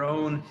create your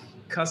own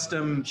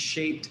custom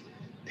shaped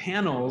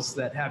panels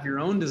that have your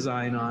own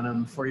design on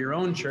them for your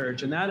own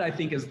church. And that, I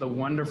think, is the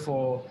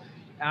wonderful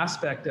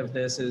aspect of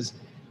this, is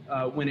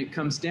when it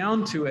comes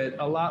down to it,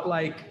 a lot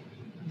like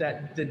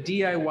that, the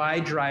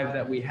DIY drive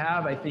that we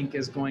have, I think,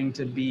 is going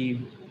to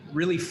be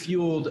really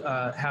fueled,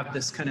 have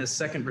this kind of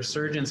second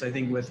resurgence, I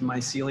think, with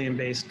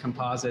mycelium-based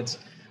composites.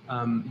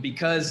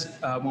 Because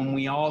when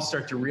we all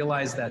start to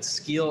realize that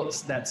skill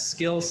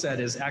set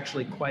is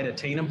actually quite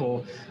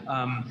attainable,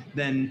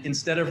 then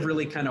instead of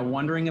really kind of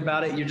wondering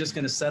about it, you're just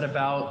going to set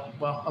about,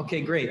 well,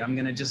 okay, great, I'm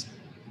going to just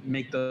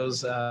make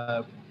those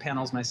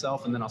panels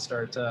myself, and then I'll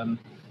start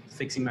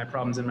fixing my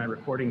problems in my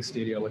recording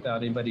studio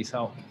without anybody's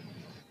help.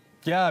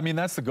 Yeah, I mean,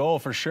 that's the goal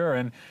for sure.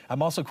 And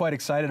I'm also quite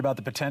excited about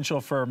the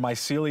potential for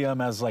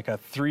mycelium as like a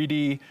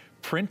 3D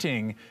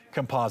printing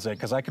composite,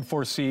 because I could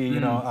foresee,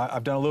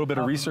 I've done a little bit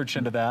of research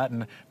into that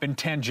and been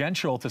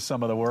tangential to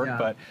some of the work,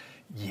 but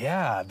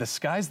yeah, the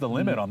sky's the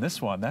limit on this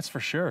one, that's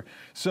for sure.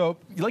 So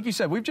like you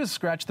said, we've just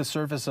scratched the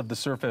surface of the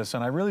surface,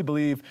 and I really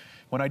believe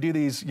when I do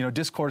these,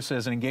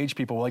 discourses and engage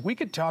people, like we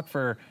could talk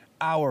for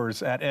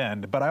hours at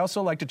end, but I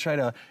also like to try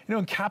to,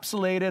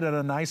 encapsulate it at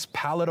a nice,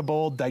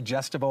 palatable,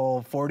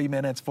 digestible 40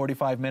 minutes,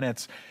 45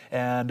 minutes.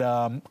 And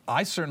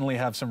I certainly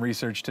have some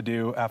research to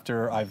do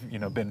after I've,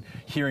 been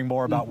hearing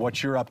more about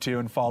what you're up to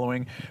and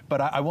following.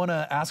 But I want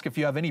to ask if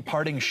you have any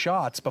parting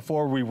shots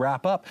before we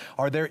wrap up.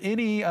 Are there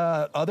any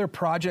other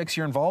projects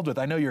you're involved with?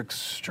 I know you're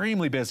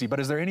extremely busy, but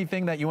is there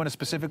anything that you want to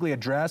specifically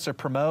address or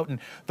promote? And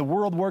the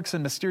world works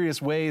in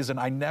mysterious ways, and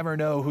I never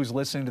know who's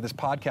listening to this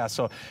podcast.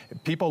 So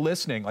people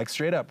listening, like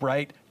straight up,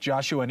 write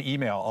Joshua an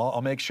email.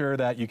 I'll make sure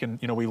that you can,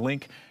 we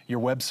link your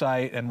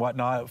website and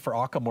whatnot for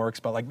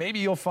OccamWorks, but like maybe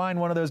you'll find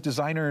one of those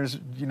designers,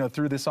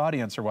 through this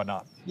audience or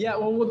whatnot. Yeah,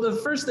 well, the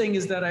first thing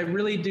is that I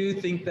really do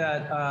think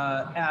that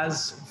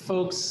as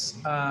folks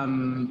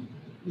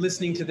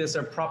listening to this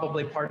are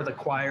probably part of the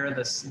choir,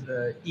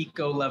 the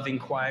eco-loving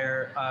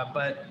choir,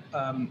 but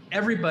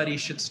everybody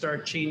should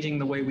start changing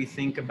the way we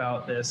think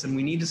about this. And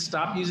we need to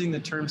stop using the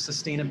term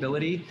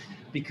sustainability,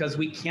 because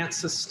we can't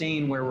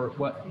sustain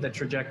what the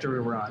trajectory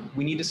we're on.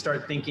 We need to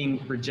start thinking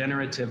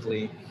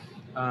regeneratively.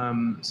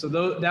 So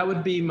that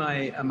would be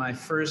my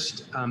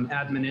first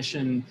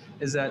admonition,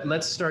 is that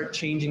let's start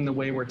changing the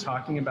way we're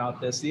talking about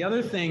this. The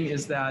other thing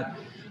is that,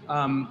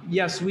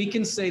 yes, we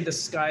can say the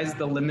sky's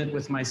the limit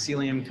with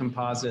mycelium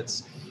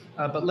composites,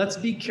 but let's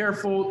be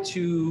careful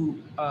to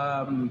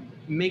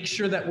make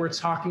sure that we're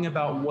talking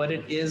about what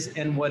it is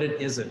and what it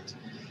isn't.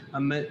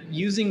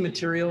 Using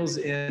materials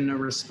in a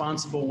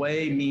responsible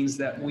way means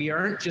that we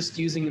aren't just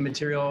using the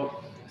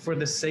material for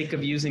the sake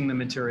of using the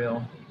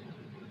material.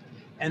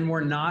 And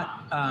we're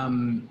not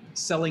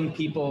selling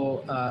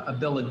people a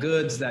bill of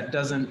goods that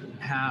doesn't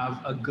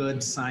have a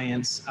good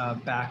science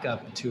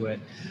backup to it.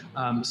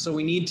 So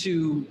we need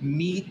to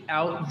mete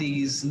out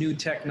these new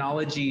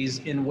technologies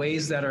in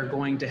ways that are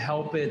going to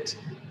help it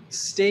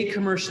stay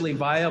commercially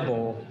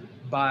viable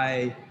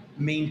by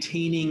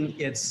maintaining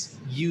its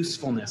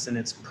usefulness and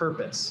its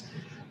purpose.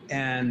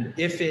 And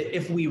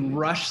if we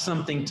rush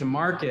something to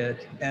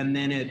market and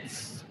then it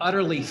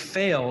utterly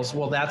fails,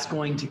 well, that's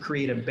going to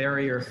create a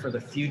barrier for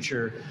the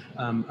future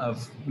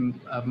of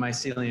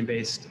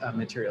mycelium-based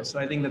materials. So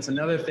I think that's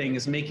another thing,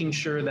 is making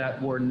sure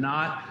that we're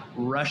not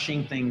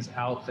rushing things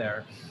out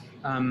there.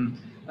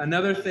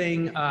 Another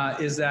thing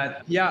is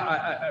that,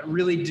 I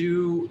really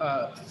do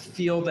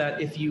feel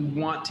that if you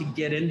want to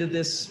get into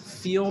this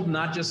field,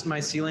 not just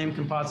mycelium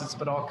composites,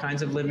 but all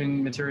kinds of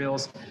living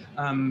materials,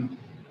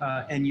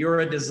 and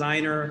you're a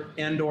designer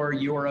and or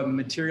you're a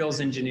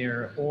materials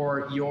engineer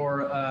or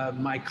you're a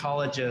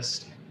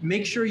mycologist,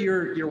 make sure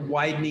you're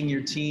widening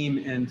your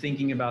team and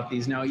thinking about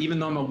these. Now, even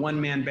though I'm a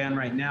one-man band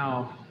right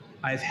now,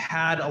 I've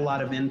had a lot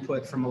of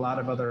input from a lot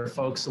of other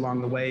folks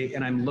along the way,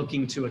 and I'm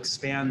looking to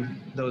expand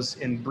those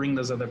and bring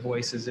those other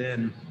voices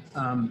in.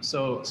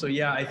 So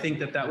I think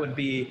that would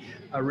be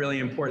a really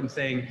important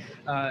thing.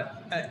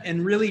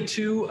 And really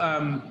too,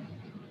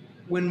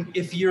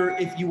 if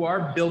you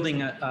are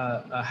building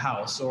a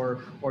house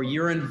or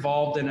you're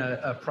involved in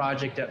a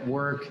project at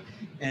work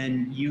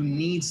and you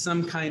need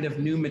some kind of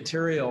new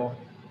material,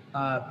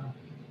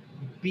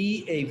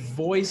 be a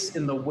voice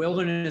in the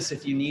wilderness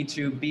if you need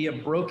to, be a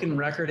broken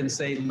record and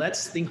say,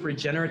 let's think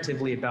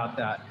regeneratively about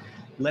that.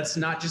 Let's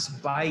not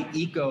just buy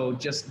eco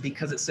just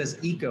because it says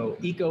eco.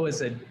 Eco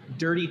is a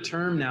dirty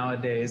term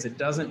nowadays. It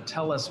doesn't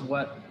tell us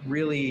what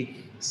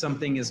really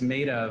something is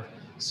made of.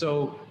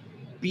 So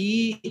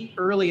be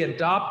early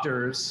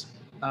adopters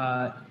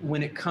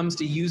when it comes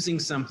to using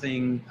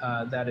something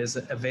that is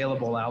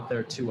available out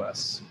there to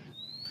us.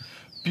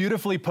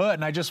 Beautifully put.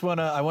 And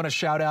I want to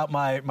shout out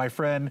my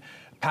friend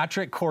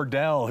Patrick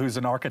Cordell, who's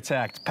an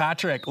architect.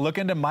 Patrick, look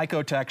into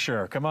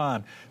mycotexture. Come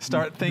on,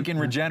 start thinking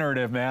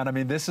regenerative, man. I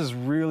mean, this is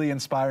really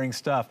inspiring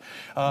stuff.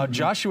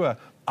 Joshua,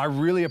 I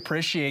really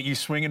appreciate you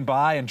swinging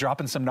by and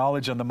dropping some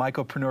knowledge on the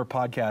Mycopreneur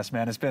podcast,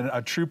 man. It's been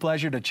a true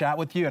pleasure to chat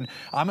with you. And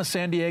I'm a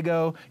San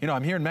Diego,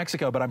 I'm here in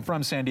Mexico, but I'm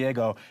from San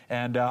Diego.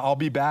 And I'll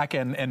be back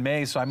in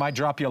May, so I might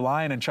drop you a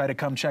line and try to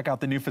come check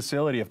out the new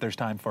facility if there's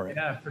time for it.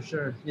 Yeah, for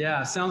sure.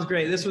 Yeah, sounds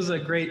great. This was a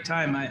great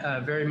time. I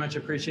very much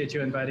appreciate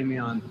you inviting me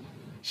on.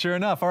 Sure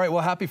enough. All right,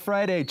 well, happy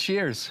Friday.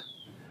 Cheers.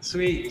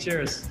 Sweet.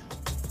 Cheers.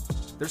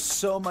 There's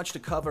so much to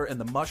cover in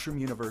the mushroom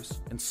universe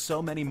and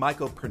so many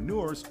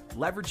mycopreneurs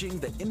leveraging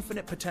the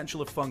infinite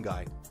potential of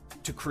fungi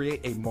to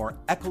create a more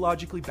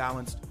ecologically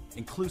balanced,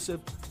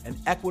 inclusive, and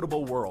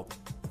equitable world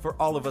for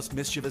all of us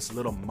mischievous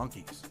little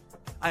monkeys.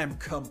 I am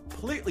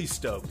completely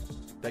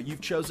stoked that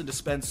you've chosen to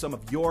spend some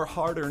of your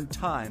hard-earned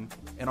time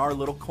in our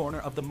little corner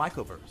of the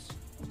mycoverse.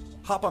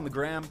 Hop on the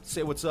gram,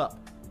 say what's up.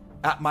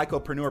 At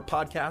Mycopreneur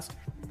Podcast,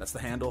 that's the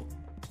handle.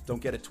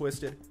 Don't get it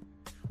twisted.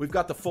 We've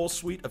got the full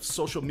suite of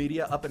social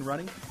media up and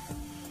running.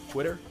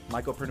 Twitter,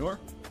 Mycopreneur.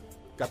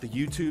 Got the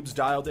YouTubes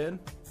dialed in,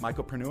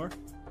 Mycopreneur.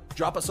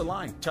 Drop us a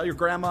line. Tell your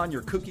grandma and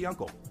your kooky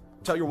uncle.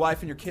 Tell your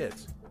wife and your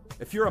kids.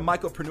 If you're a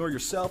mycopreneur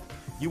yourself,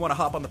 you want to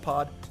hop on the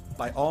pod,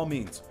 by all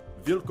means,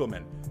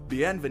 willkommen,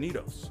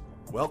 bienvenidos,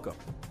 welcome.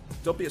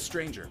 Don't be a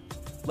stranger.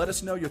 Let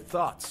us know your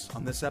thoughts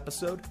on this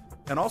episode,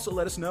 and also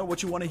let us know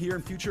what you want to hear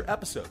in future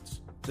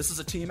episodes. This is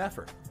a team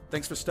effort.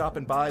 Thanks for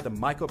stopping by the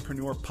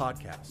Mycopreneur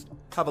Podcast.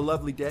 Have a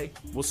lovely day.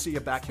 We'll see you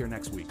back here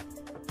next week.